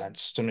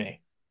sense to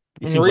me.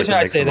 He And the seems like reason that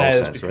I makes the say that most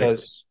is sense, right?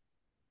 because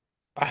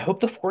I hope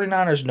the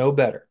 49ers know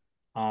better.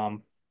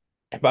 Um,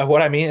 and by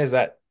what I mean is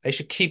that they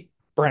should keep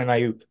Brandon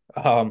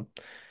Ayuk.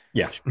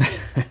 Yeah.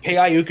 Pay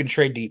Ayuk and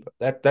trade Debo.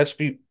 That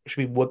should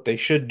be what they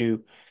should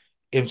do.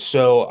 And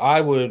so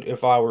I would,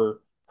 if I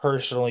were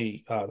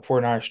personally the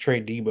 49ers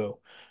trade Debo.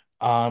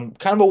 Kind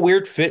of a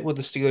weird fit with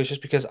the Steelers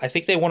just because I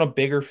think they want a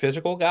bigger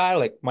physical guy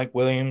like Mike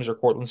Williams or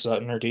Cortland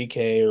Sutton or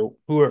DK or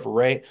whoever,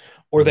 right?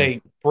 Or Hmm.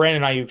 they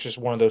Brandon Ayuk's just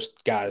one of those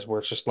guys where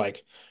it's just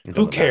like, It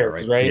who doesn't matter,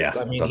 cares, right? right? Yeah,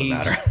 I mean, doesn't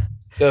matter.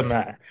 doesn't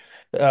matter.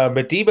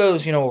 But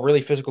Debo's, a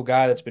really physical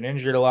guy that's been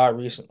injured a lot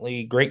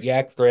recently, great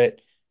yak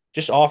threat,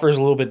 just offers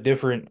a little bit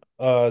different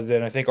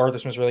than I think Arthur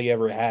Smith really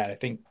ever had. I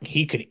think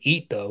he could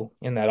eat though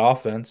in that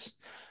offense.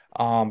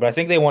 But I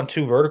think they want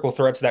two vertical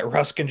threats that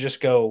Russ can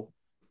just go,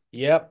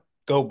 yep,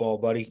 go ball,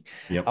 buddy.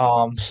 Yep.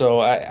 So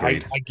I, I,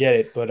 Agreed. I get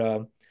it, but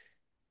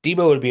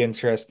Debo would be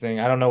interesting.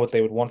 I don't know what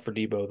they would want for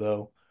Debo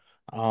though.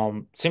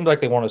 Seemed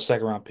like they wanted a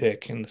second round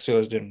pick, and the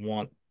Steelers didn't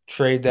want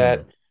trade Hmm.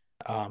 that.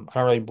 I don't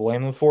really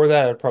blame them for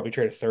that. I'd probably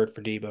trade a third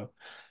for Debo.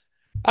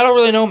 I don't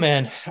really know,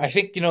 man. I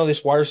think,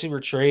 this wide receiver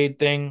trade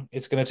thing,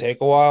 it's going to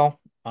take a while.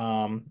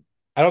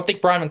 I don't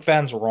think Brian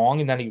McFadden's wrong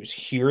in that he was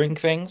hearing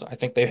things. I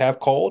think they have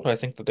called. I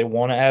think that they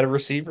want to add a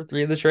receiver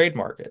three in the trade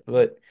market.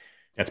 But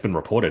That's been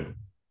reported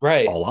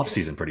right, all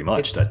offseason pretty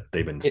much it, that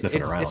they've been it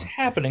sniffing it's around.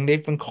 happening.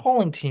 They've been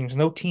calling teams.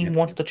 No team Yep.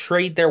 wants to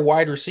trade their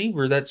wide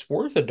receiver that's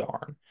worth a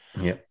darn.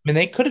 Yep. I mean,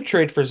 they could have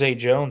traded for Zay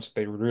Jones if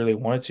they really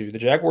wanted to. The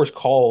Jaguars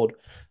called,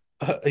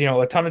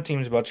 a ton of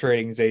teams about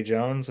trading Zay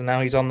Jones, and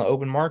now he's on the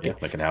open Yeah. market.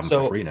 They can have them for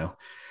So free now.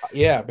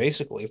 yeah,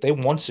 basically, if they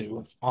want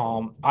to.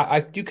 I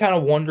do kind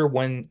of wonder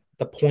when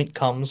the point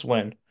comes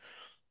when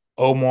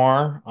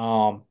Omar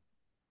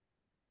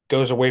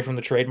goes away from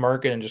the trade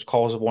market and just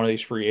calls up one of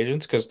these free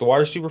agents because the wide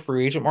receiver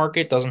free agent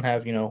market doesn't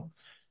have, the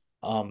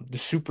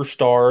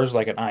superstars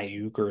like an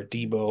Ayuk or a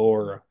Debo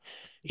or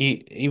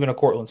even a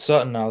Cortland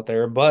Sutton out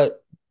there,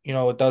 but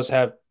it does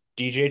have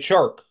DJ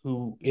Chark,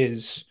 who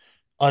is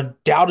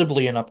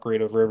undoubtedly an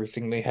upgrade over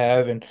everything they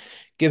have and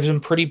gives them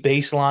pretty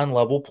baseline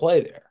level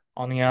play there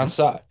on the Hmm.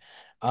 outside.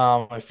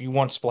 If you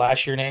want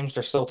splashier names,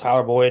 there's still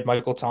Tyler Boyd,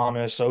 Michael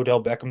Thomas,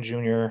 Odell Beckham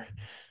Jr.,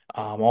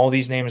 all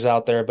these names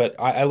out there. But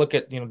I look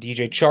at,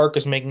 DJ Chark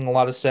is making a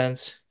lot of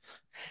sense.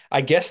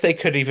 I guess they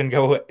could even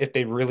go if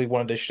they really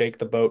wanted to shake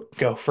the boat,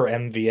 go for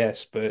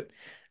MVS. But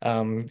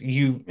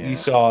you Yeah.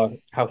 saw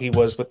how he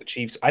was with the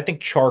Chiefs. I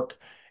think Chark,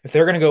 if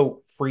they're going to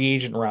go free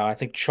agent route, I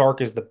think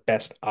Chark is the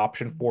best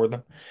option for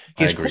them.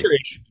 He I has agree. clear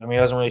issues. I mean, he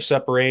doesn't really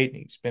separate.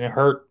 He's been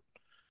hurt,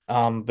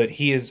 but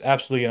he is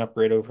absolutely an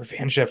upgrade over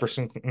Van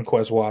Jefferson and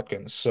Quez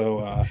Watkins. So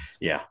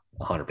Yeah. that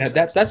 100%.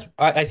 that that's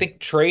I think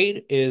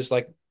trade is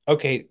like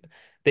okay,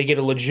 they get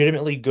a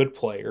legitimately good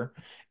player,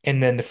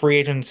 and then the free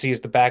agency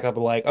is the backup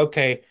of like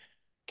okay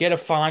get a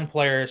fine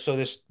player so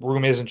this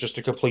room isn't just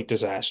a complete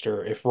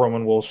disaster if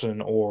Roman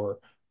Wilson or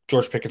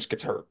George Pickens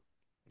gets hurt.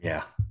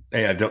 Yeah.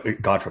 Yeah.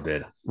 God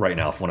forbid right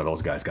now if one of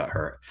those guys got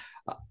hurt.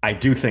 I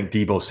do think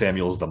Debo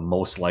Samuel's the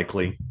most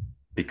likely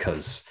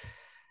because,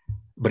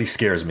 but he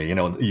scares me.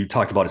 You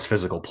talked about his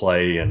physical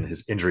play and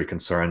his injury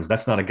concerns.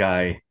 That's not a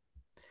guy.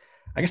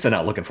 I guess they're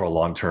not looking for a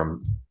long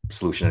term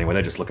solution anyway.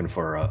 They're just looking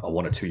for a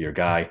 1 or 2 year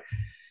guy.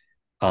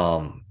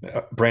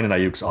 Brandon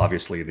Ayuk's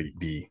obviously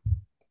the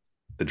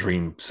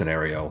dream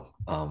scenario.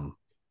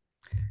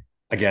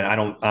 Again,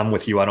 I'm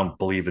with you. I don't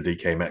believe the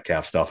DK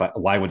Metcalf stuff.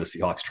 Why would the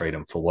Seahawks trade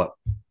him for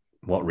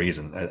what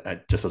reason?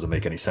 It just doesn't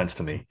make any sense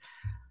to me.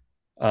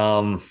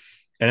 Um,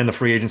 and in the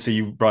free agency,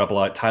 you brought up a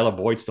lot. Tyler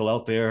Boyd's still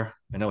out there.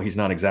 I know he's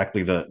not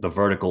exactly the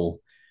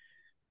vertical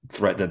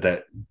threat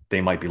that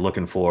they might be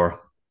looking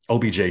for.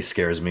 OBJ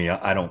scares me.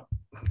 I don't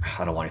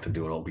want anything to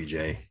do with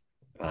OBJ.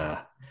 Uh,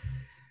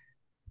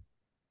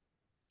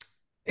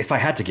 if I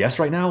had to guess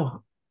right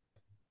now,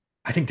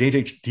 I think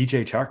DJ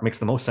Chark makes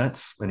the most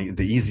sense and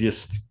the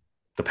easiest,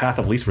 the path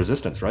of least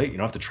resistance. Right? You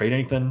don't have to trade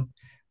anything.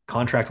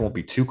 Contract won't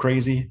be too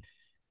crazy.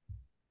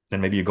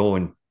 Then maybe you go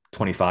in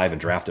 25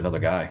 and draft another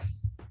guy.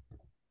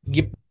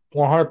 Yep,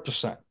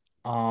 100%.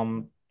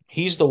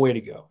 He's the way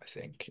to go, I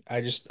think.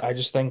 I just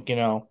think,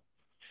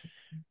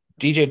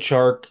 DJ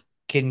Chark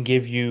can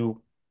give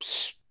you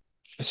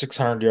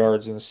 600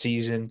 yards in a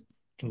season,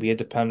 can be a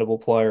dependable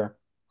player.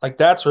 Like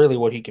that's really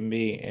what he can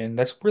be, and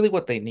that's really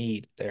what they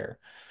need there.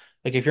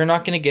 Like if you're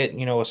not going to get,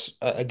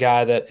 a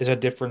guy that is a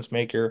difference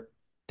maker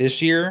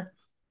this year,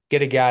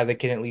 get a guy that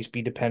can at least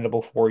be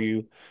dependable for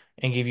you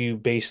and give you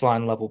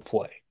baseline level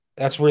play.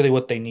 That's really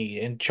what they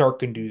need, and Chark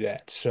can do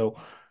that. So,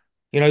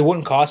 it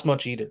wouldn't cost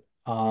much either.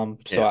 So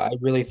Yeah, I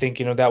really think,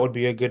 that would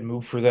be a good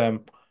move for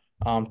them,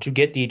 to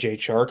get DJ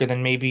Chark, and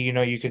then maybe,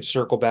 you could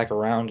circle back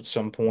around at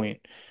some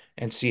point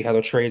and see how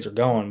the trades are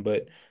going.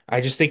 But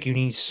I just think you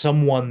need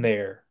someone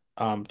there,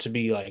 to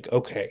be like,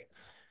 okay,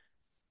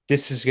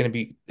 this is going to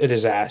be a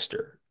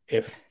disaster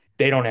if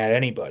they don't add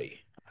anybody.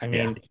 I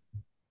yeah, mean,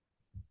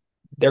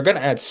 they're going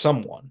to add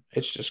someone.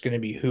 It's just going to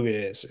be who it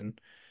is. And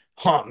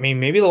I mean,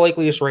 maybe the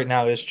likeliest right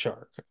now is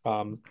Chark,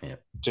 yeah.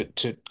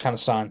 to kind of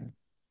sign him.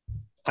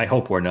 I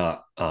hope we're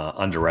not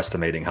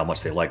underestimating how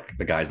much they like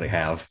the guys they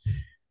have,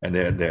 and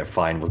they're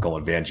fine with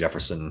going Van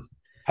Jefferson.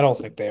 I don't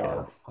think they You know,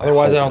 are. I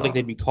Otherwise, I hope don't think not.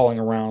 they'd be calling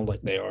around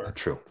like they are.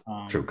 True,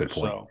 true, good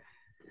point. So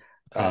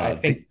I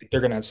think The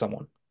they're going to add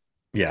someone.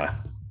 Yeah,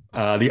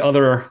 the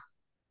other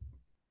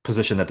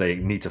position that they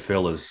need to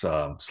fill is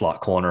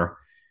slot corner.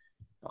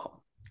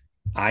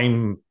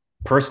 I'm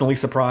personally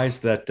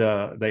surprised that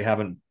they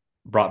haven't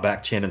brought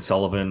back Chandon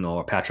Sullivan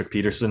or Patrick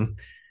Peterson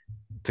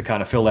to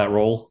kind of fill that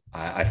role.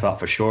 I thought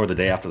for sure the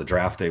day after the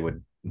draft they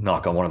would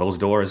knock on one of those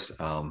doors.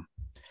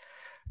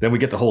 Then we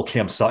get the whole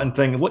Cam Sutton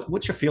thing.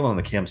 What's your feeling on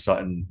the Cam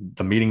Sutton,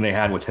 the meeting they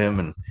had with him?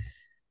 And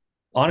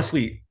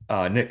honestly,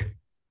 Nick,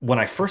 when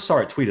I first saw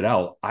it tweeted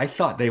out, I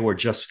thought they were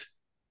just,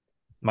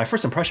 my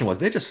first impression was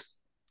they're just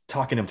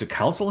talking to him to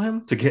counsel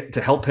him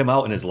to help him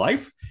out in his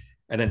life.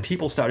 And then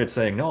people started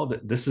saying, no,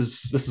 this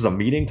is a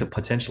meeting to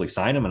potentially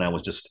sign him. And I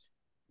was just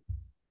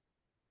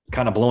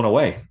kind of blown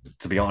away,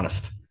 to be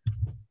honest.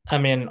 I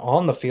mean,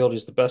 on the field,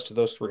 he's the best of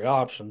those three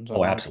options. I Oh,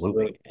 don't think there's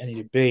absolutely. really any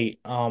debate.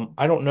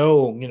 I don't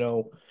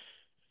know,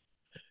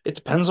 it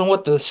depends on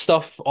what the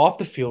stuff off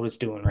the field is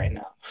doing right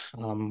now.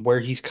 Where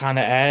he's kind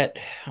of at.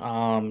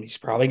 He's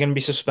probably going to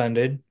be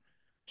suspended.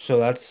 So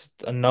that's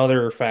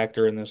another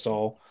factor in this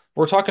all.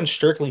 We're talking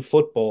strictly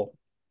football.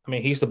 I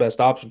mean, he's the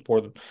best option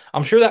for them.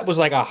 I'm sure that was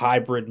like a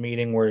hybrid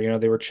meeting where,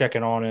 they were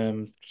checking on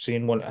him,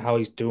 seeing how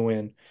he's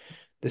doing,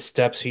 the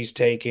steps he's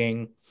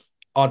taking,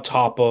 on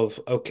top of,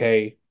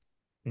 okay,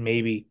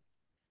 maybe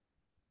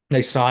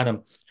they sign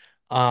him.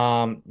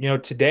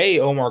 Today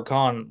Omar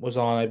Khan was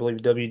on, I believe,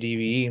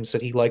 WDVE and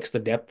said he likes the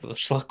depth of the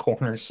slot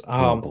corners.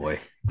 Oh boy.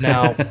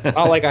 Now,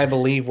 not like I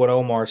believe what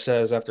Omar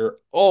says after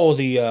all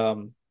the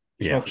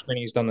Yeah. smoke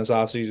screening he's done this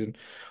offseason.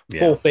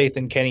 Yeah. Full faith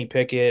in Kenny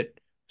Pickett.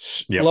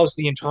 Yep. Loves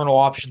the internal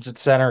options at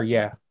center.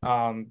 Yeah.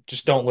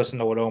 Just don't listen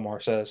to what Omar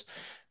says.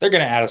 They're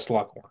gonna add a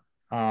slot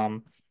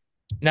corner.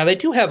 Now they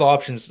do have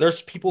options.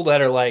 There's people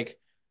that are like,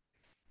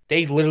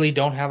 they literally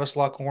don't have a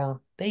slot corner.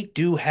 They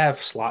do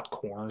have slot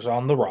corners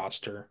on the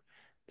roster.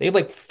 They have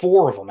like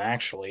four of them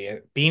actually.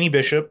 Beanie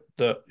Bishop,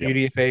 the Yep.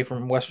 UDFA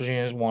from West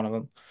Virginia, is one of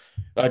them.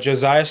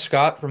 Josiah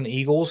Scott from the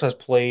Eagles has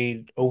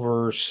played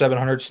over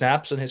 700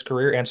 snaps in his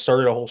career and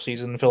started a whole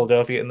season in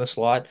Philadelphia in the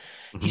slot.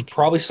 He's Hmm.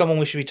 probably someone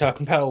we should be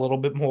talking about a little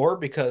bit more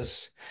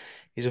because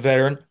he's a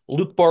veteran.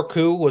 Luke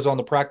Barku was on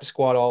the practice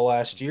squad all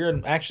last year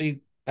and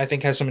actually I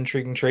think has some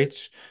intriguing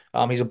traits.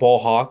 He's a ball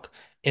hawk.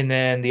 And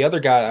then the other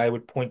guy I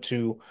would point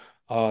to,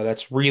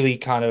 that's really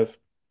kind of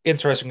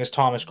interesting is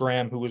Thomas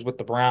Graham, who was with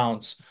the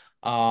Browns,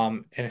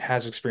 and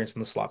has experience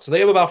in the slot. So they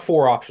have about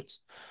four options,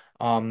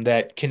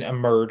 that can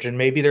emerge. And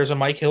maybe there's a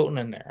Mike Hilton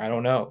in there. I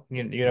don't know.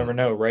 You never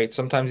know, right?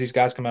 Sometimes these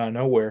guys come out of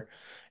nowhere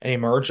and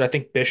emerge. I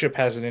think Bishop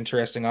has an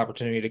interesting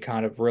opportunity to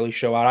kind of really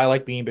show out. I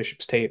like being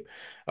Bishop's tape.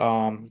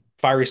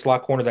 Fiery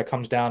slot corner that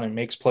comes down and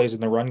makes plays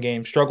in the run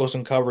game, struggles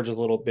in coverage a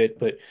little bit,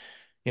 but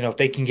if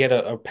they can get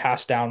a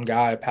pass down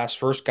guy, a pass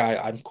first guy,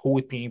 I'm cool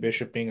with being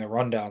Bishop being a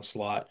rundown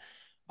slot.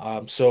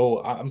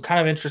 So I'm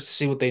kind of interested to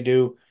see what they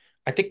do.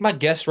 I think my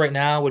guess right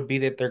now would be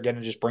that they're going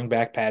to just bring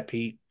back Pat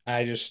Pete.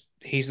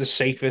 He's the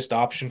safest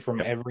option from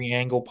Yep. every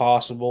angle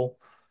possible.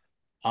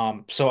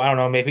 So I don't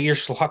know, maybe your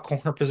slot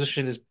corner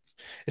position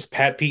is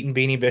Pat Pete and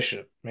Beanie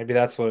Bishop. Maybe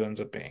that's what it ends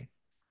up being.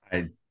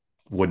 I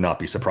would not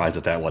be surprised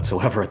at that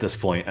whatsoever at this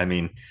point. I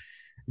mean,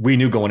 we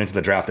knew going into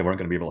the draft they weren't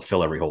going to be able to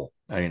fill every hole.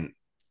 I mean,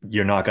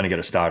 you're not going to get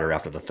a starter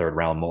after the third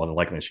round. More than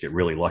likely, they should get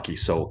really lucky.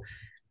 So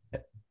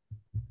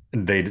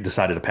they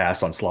decided to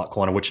pass on slot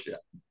corner, which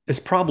is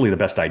probably the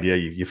best idea.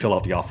 You fill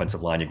out the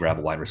offensive line, you grab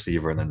a wide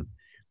receiver, and then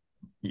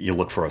you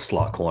look for a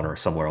slot corner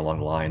somewhere along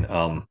the line.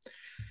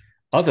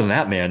 Other than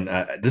that, man,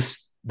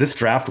 this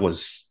draft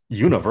was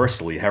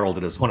universally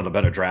heralded as one of the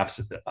better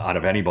drafts out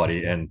of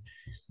anybody, and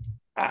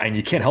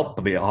you can't help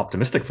but be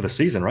optimistic for the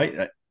season,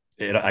 right?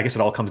 I guess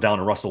it all comes down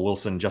to Russell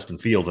Wilson, Justin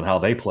Fields, and how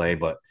they play.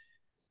 But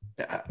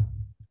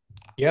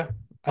Yeah,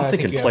 I'm I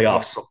think thinking you have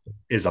playoffs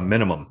is a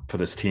minimum for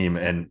this team,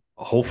 and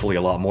hopefully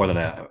a lot more than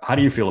that. How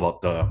do you feel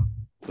about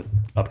the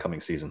upcoming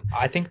season?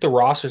 I think the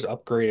roster's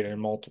upgraded in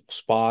multiple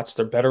spots.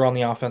 They're better on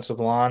the offensive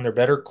line. They're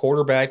better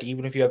quarterback.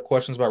 Even if you have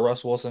questions about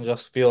Russell Wilson and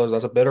Justin Fields,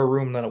 that's a better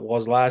room than it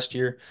was last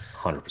year.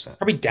 100%.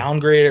 Probably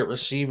downgraded at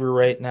receiver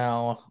right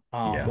now.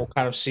 Yeah. We'll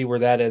kind of see where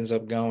that ends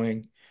up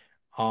going.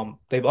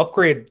 They've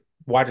upgraded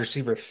wide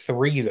receiver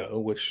three, though,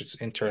 which is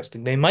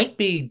interesting. They might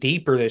be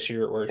deeper this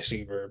year at wide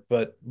receiver,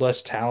 but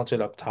less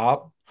talented up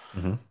top.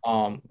 Hmm.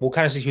 We'll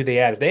kind of see who they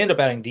add. If they end up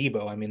adding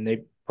Debo, I mean,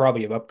 they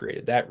probably have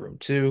upgraded that room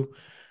too.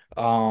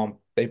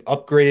 They've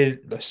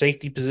upgraded the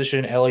safety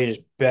position. Elliott is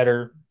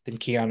better than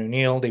Keanu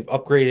Neal. They've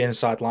upgraded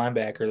inside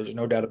linebacker. There's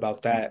no doubt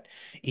about that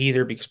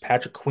either because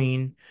Patrick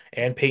Queen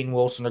and Peyton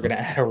Wilson are going to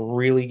add a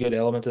really good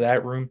element to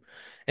that room.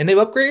 And they've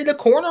upgraded the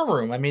corner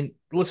room. I mean,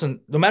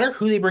 listen, no matter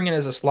who they bring in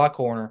as a slot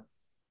corner,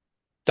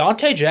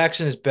 Dante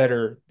Jackson is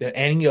better than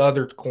any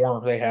other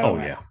corner they had on Oh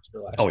that yeah,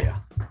 roster last oh year. yeah.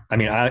 I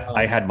mean, I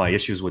Um, had my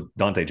issues with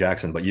Dante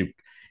Jackson, but you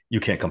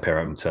can't compare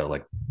him to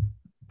like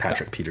no,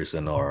 Patrick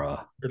Peterson or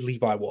or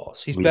Levi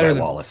Wallace. He's Levi better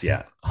than both. Wallace.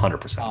 Yeah,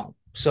 100%.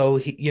 So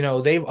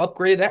they've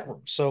upgraded that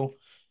room. So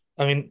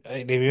I mean,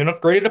 they've even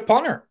upgraded a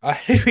punter. I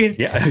mean,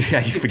 Yeah,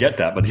 yeah. You forget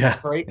that, but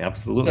yeah, right?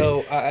 absolutely.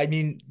 So I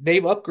mean,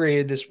 they've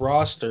upgraded this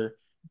roster.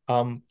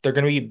 They're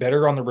going to be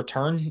better on the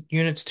return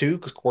units too,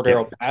 because Yeah,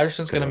 Cordero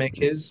Patterson's going to could make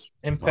his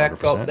impact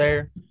felt 100%.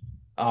 there.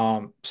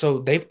 So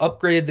they've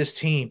upgraded this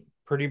team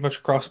pretty much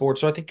across the board.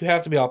 So I think you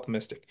have to be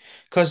optimistic.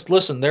 Because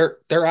listen,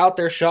 they're out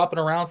there shopping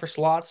around for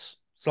slot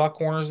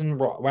corners and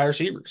wide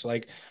receivers.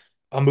 Like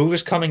a move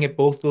is coming at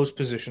both those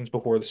positions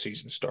before the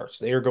season starts.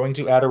 They are going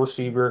to add a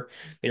receiver.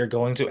 They are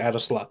going to add a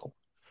slot corner.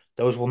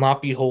 Those will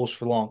not be holes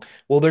for long.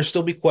 Will there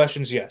still be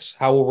questions? Yes.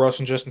 How will Russ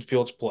and Justin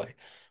Fields play?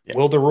 Yeah,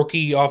 Will the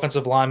rookie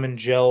offensive lineman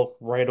gel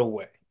right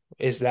away?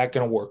 Is that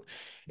going to work?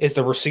 Is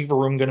the receiver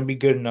room going to be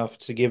good enough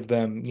to give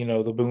them,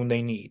 the boon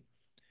they need?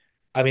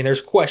 I mean,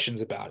 there's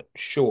questions about it,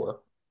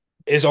 sure.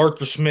 Is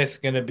Arthur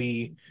Smith going to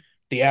be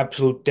the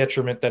absolute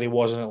detriment that he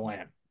was in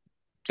Atlanta?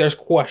 There's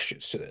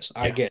questions to this.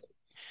 I yeah, get it.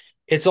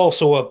 It's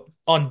also a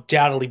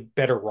undoubtedly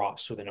better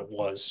roster than it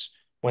was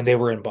when they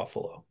were in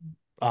Buffalo.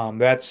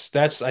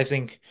 That's I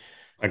think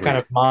kind agreed.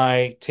 of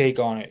my take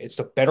on it. It's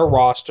a better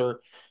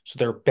roster, so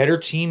they're a better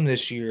team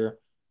this year.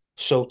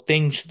 So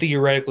things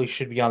theoretically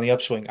should be on the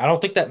upswing. I don't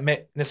think that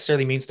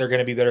necessarily means they're going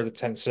to be better than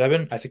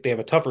 10-7. I think they have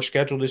a tougher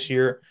schedule this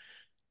year.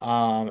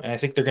 And I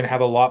think they're going to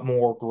have a lot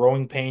more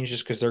growing pains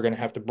just because they're going to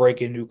have to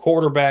break in new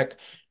quarterback,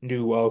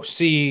 new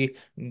OC,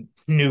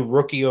 new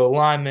rookie O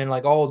lineman.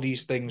 Like all of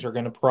these things are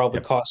going to probably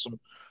Yep. cause some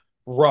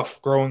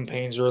rough growing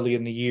pains early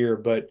in the year.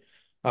 But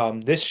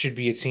this should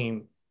be a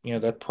team,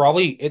 that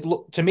probably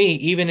to me,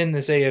 even in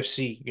this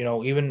AFC,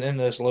 even in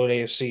this low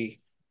AFC,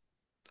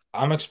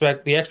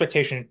 the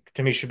expectation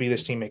to me should be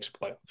this team makes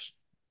playoffs.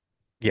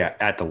 Yeah,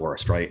 at the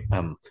worst, right?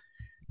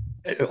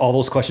 All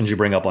those questions you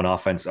bring up on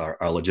offense are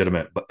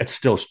legitimate, but it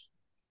still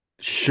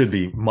should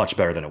be much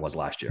better than it was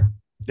last year.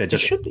 It It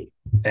just should be.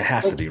 it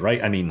has to Like be,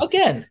 right? I mean,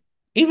 again,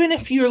 even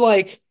if you're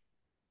like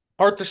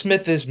Arthur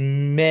Smith is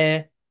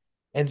meh.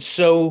 And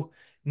so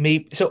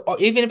maybe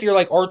even if you're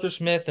like Arthur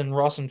Smith and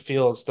Russ and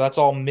Fields, that's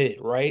all mid,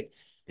 right?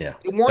 yeah,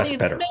 They weren't that's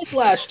even better. mid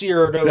last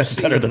year at That's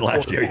OC better and than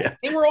last year. quarterback. Yeah,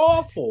 They were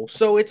awful.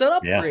 So it's an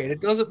yeah, upgrade.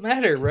 It doesn't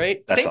matter,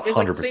 right? that's a It's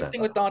like the hundred same percent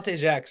thing with better. Dante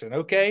Jackson,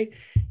 okay?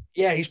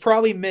 Yeah, he's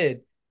probably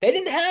mid. They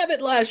didn't have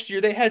it last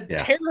year. They had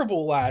Yeah,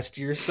 terrible last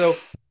year.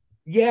 So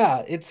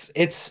yeah, it's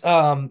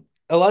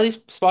a lot of these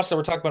spots that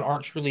we're talking about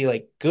aren't truly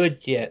like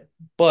good yet,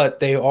 but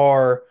they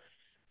are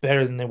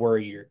better than they were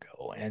a year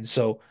ago. And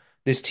so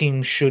this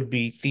team should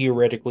be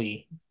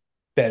theoretically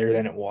better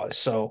than it was.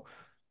 So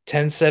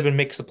 10-7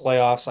 makes the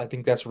playoffs. I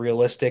think that's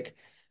realistic.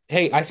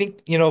 Hey, I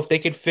think, if they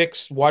could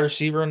fix wide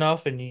receiver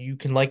enough and you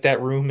can like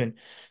that room and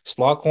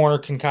slot corner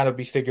can kind of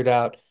be figured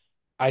out,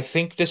 I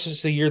think this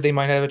is the year they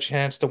might have a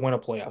chance to win a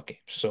playoff game.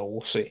 So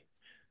we'll see.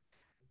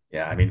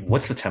 yeah. I mean,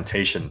 what's the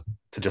temptation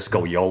to just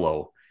go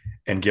YOLO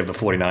and give the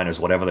 49ers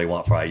whatever they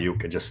want for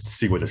Ayuk and just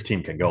see where this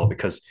team can go?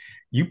 Because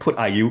you put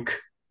Ayuk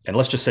and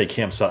let's just say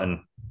Cam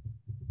Sutton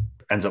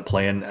ends up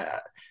playing.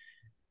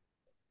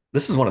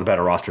 This is one of the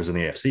better rosters in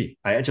the AFC.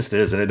 It just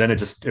is, and then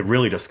it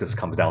really just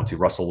comes down to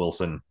Russell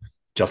Wilson,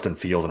 Justin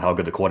Fields, and how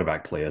good the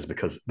quarterback play is.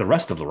 Because the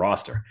rest of the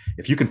roster,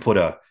 if you can put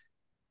a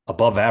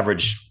above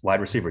average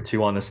wide receiver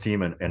two on this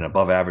team and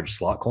above average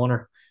slot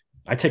corner,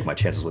 I take my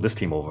chances with this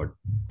team over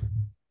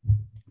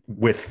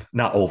with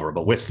not over,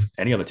 but with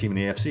any other team in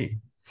the AFC.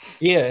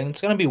 Yeah, and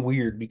it's gonna be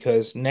weird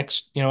because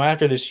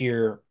after this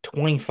year,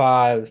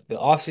 25, the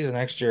offseason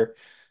next year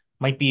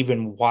might be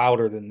even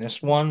wilder than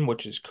this one,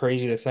 which is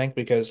crazy to think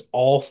because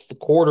all the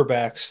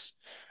quarterbacks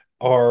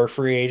are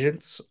free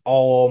agents.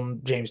 All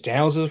James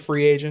Daniels is a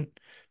free agent.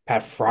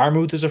 Pat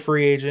Freiermuth is a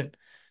free agent.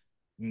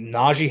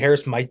 Najee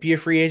Harris might be a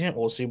free agent.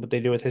 We'll see what they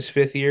do with his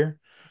fifth year.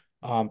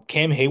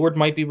 Cam Hayward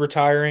might be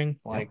retiring.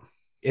 Yep. Like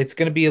it's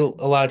going to be a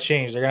lot of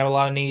change. They're going to have a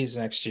lot of needs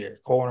next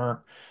year.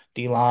 Corner,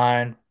 D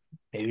line,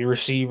 maybe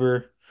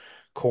receiver,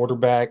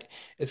 quarterback.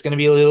 It's going to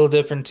be a little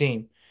different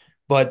team,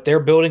 but they're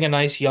building a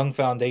nice young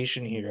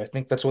foundation here. I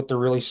think that's what they're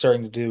really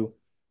starting to do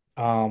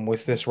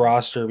with this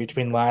roster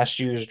between last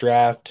year's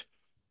draft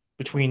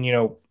between,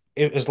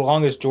 as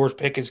long as George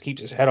Pickens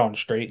keeps his head on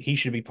straight, he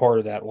should be part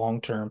of that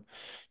long term.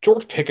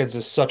 George Pickens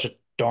is such a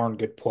darn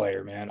good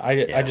player, man.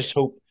 I Yeah. just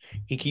hope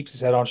he keeps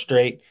his head on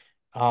straight.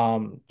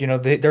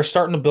 They're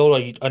starting to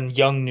build a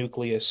young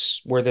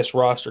nucleus where this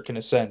roster can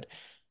ascend.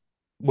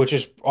 which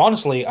is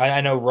honestly,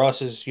 I know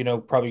Russ is,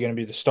 probably going to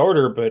be the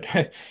starter, but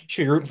you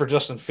should be rooting for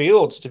Justin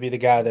Fields to be the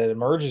guy that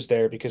emerges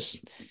there because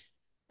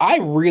I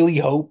really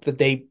hope that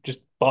they just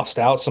bust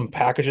out some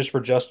packages for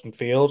Justin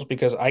Fields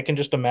because I can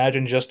just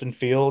imagine Justin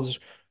Fields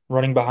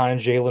running behind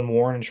Jalen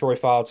Warren and Troy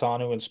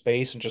Fautanu in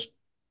space and just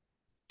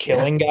Yeah,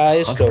 killing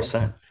guys. So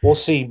 100%. we'll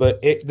see,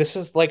 but this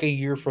is like a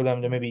year for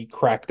them to maybe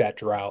crack that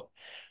drought.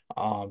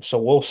 So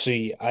we'll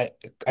see. I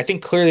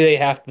think clearly they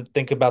have to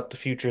think about the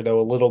future though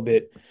a little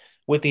bit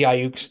with the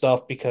Ayuk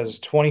stuff because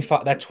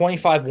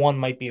 25-1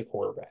 might be a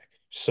quarterback.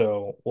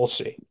 So we'll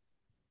see.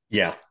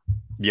 Yeah.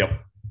 Yep.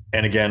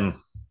 And again,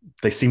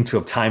 they seem to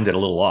have timed it a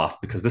little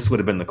off because this would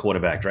have been the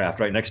quarterback draft,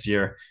 right? Next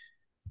year,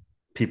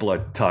 people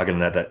are talking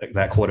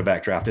that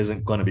quarterback draft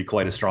isn't going to be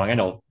quite as strong. I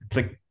know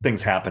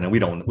things happen, and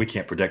we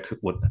can't predict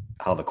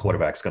how the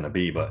quarterback's going to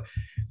be, but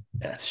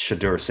it's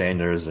Shadur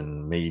Sanders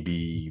and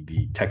maybe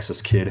the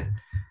Texas kid,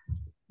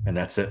 and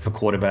that's it for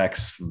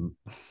quarterbacks.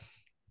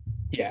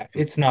 Yeah,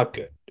 it's not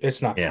good.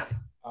 It's not Yeah, good.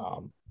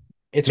 Um,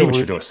 it's a even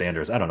really Shadur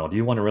Sanders. I don't know. Do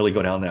you want to really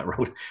go down that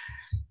road?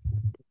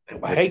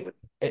 hey,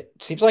 it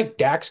seems like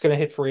Dak's gonna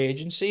hit free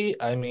agency.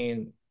 I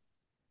mean,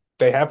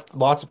 they have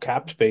lots of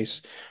cap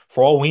space.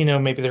 For all we know,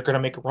 maybe they're gonna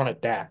make a run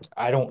at Dak.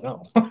 I don't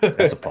know.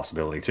 That's a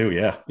possibility too.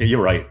 Yeah,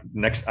 you're right.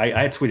 I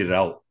had tweeted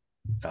out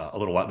a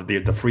little while.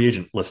 The free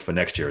agent list for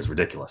next year is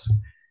ridiculous.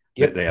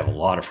 Yep. They have a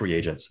lot of free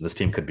agents, and this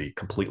team could be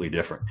completely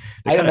different.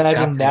 They I kind of imagine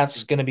tapped.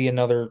 that's going to be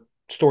another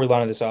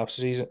storyline of this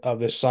offseason of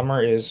this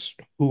summer is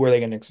who are they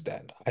going to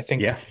extend? I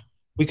think Yeah,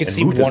 we could and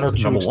see Muth one or is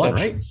two number one,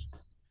 right? extensions.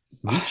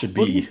 Muth should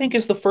Who do you be. think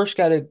is the first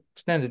guy to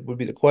extend it would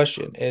be the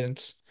question. And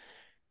it's,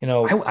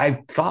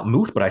 I thought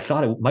Muth, but I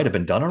thought it might have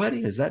been done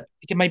already. Is that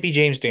it might be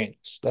James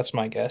Daniels. That's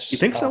my you guess.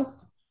 think so?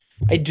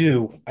 I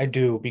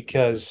do,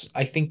 because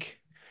I think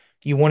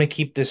you want to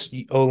keep this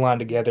O line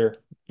together.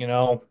 You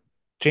know,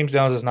 James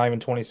Daniels is not even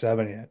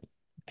 27 yet.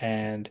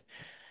 And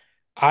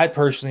I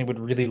personally would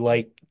really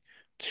like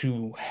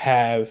to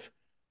have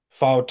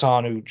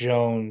Fautanu,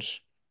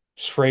 Jones,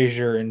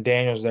 Frazier, and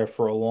Daniels there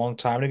for a long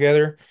time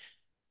together,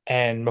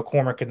 and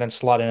McCormick could then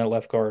slot in at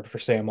left guard for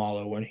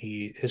Sayamalo when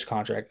his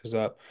contract is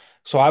up.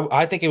 So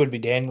I think it would be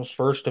Daniels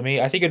first to me.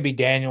 I think it'd be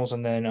Daniels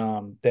and then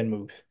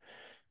Muth.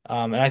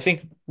 And I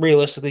think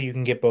realistically you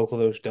can get both of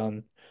those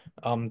done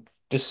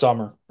this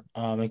summer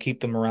and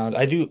keep them around.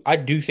 I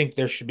do think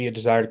there should be a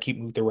desire to keep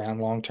Muth around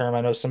long term.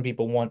 I know some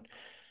people want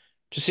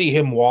to see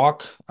him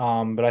walk.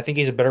 But I think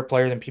he's a better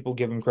player than people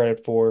give him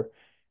credit for,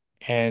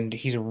 and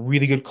he's a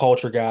really good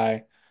culture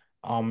guy.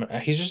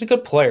 He's just a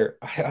good player.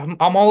 I'm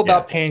all Yeah,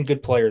 about paying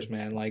good players,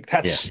 man. Like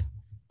yeah. that's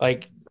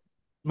like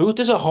Muth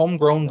is a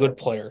homegrown good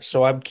player,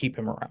 so I would keep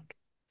him around.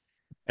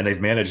 And they've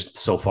managed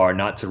so far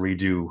not to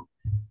redo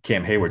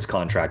Cam Hayward's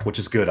contract, which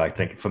is good, I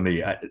think, for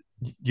me.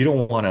 You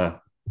don't want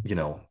to,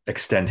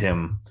 extend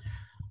him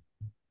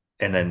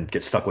and then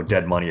get stuck with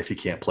dead money if he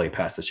can't play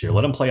past this year.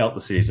 Let him play out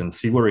the season,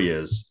 see where he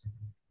is,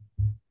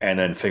 and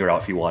then figure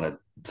out if you want to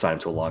sign him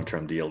to a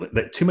long-term deal.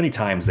 Too many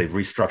times they've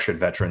restructured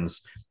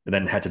veterans and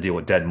then had to deal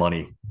with dead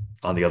money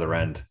on the other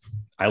end.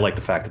 I like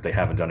the fact that they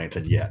haven't done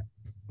anything yet.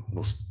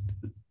 We'll,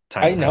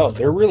 time I will know tell.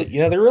 they're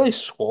really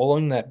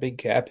swallowing that big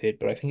cap hit,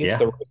 but I think it's Yeah,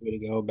 the right way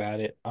to go about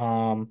it.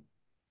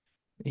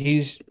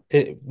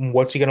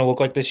 What's he gonna look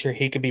like this year?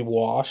 He could be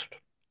washed,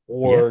 yeah,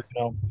 or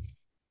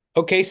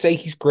okay, say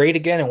he's great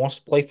again and wants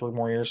to play 3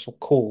 more years. So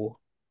cool.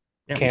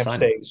 yeah. Cam Resign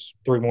him. stays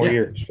 3 more Yeah,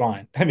 years.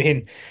 Fine. I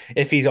mean,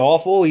 if he's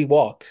awful, he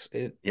walks.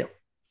 It yeah.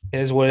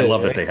 is what I it is,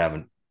 love that right? they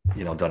haven't,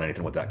 done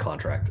anything with that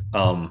contract.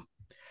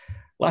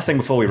 Last thing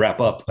before we wrap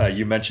up,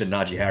 you mentioned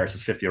Najee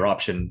Harris's fifth-year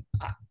option.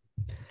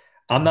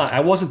 I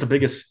wasn't the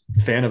biggest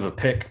fan of the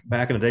pick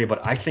back in the day,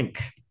 but I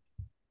think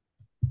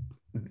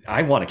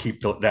I want to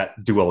keep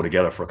that duo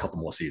together for a couple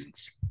more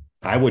seasons.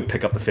 I would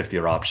pick up the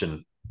fifth-year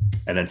option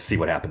and then see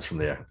what happens from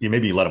there. You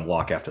maybe let him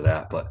walk after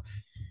that, but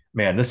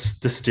man, this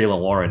Jalen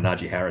Warren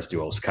Najee Harris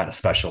duo is kind of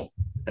special,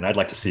 and I'd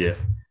like to see it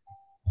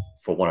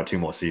for one or two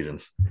more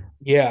seasons.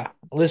 Yeah.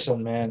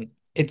 Listen, man,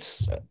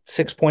 it's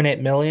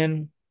 6.8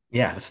 million,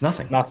 Yeah, it's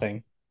nothing.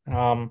 nothing.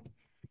 Um,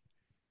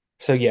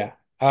 so yeah,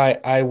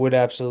 I would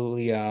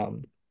absolutely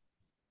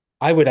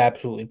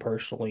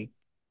personally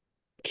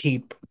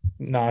keep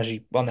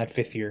Najee on that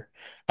 5th year.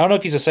 I don't know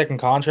if he's a second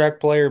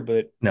contract player,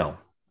 but No,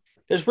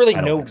 there's really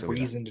I don't no think so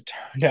either. reason to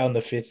turn down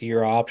the 5th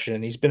year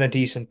option. He's been a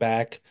decent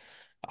back.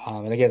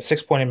 And again,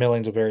 6.8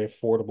 million is a very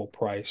affordable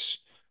price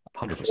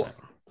for 100%.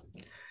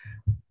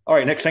 All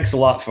right, Nick, thanks a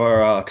lot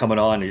for coming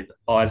on.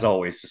 As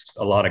always, just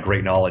a lot of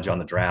great knowledge on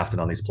the draft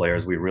and on these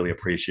players. We really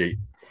appreciate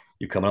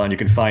you coming on. You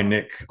can find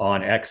Nick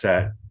on X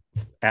at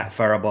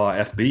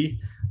Farabaugh FB.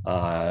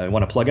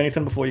 Want to plug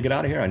anything before you get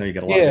out of here? I know you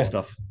got a lot of good yeah.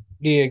 stuff.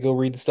 Yeah, go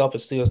read the stuff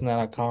at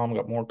steelsnet.com.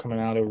 Got more coming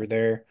out over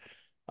there.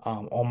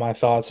 All my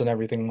thoughts and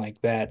everything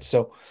like that.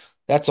 So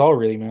that's all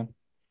really, man.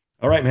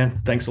 All right,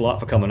 man. Thanks a lot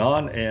for coming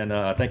on.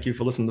 And thank you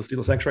for listening to the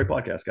Steelers X-Ray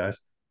podcast, guys.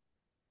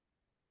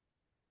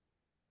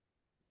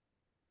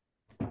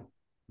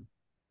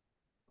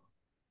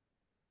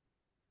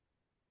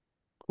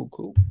 Cool,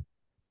 cool.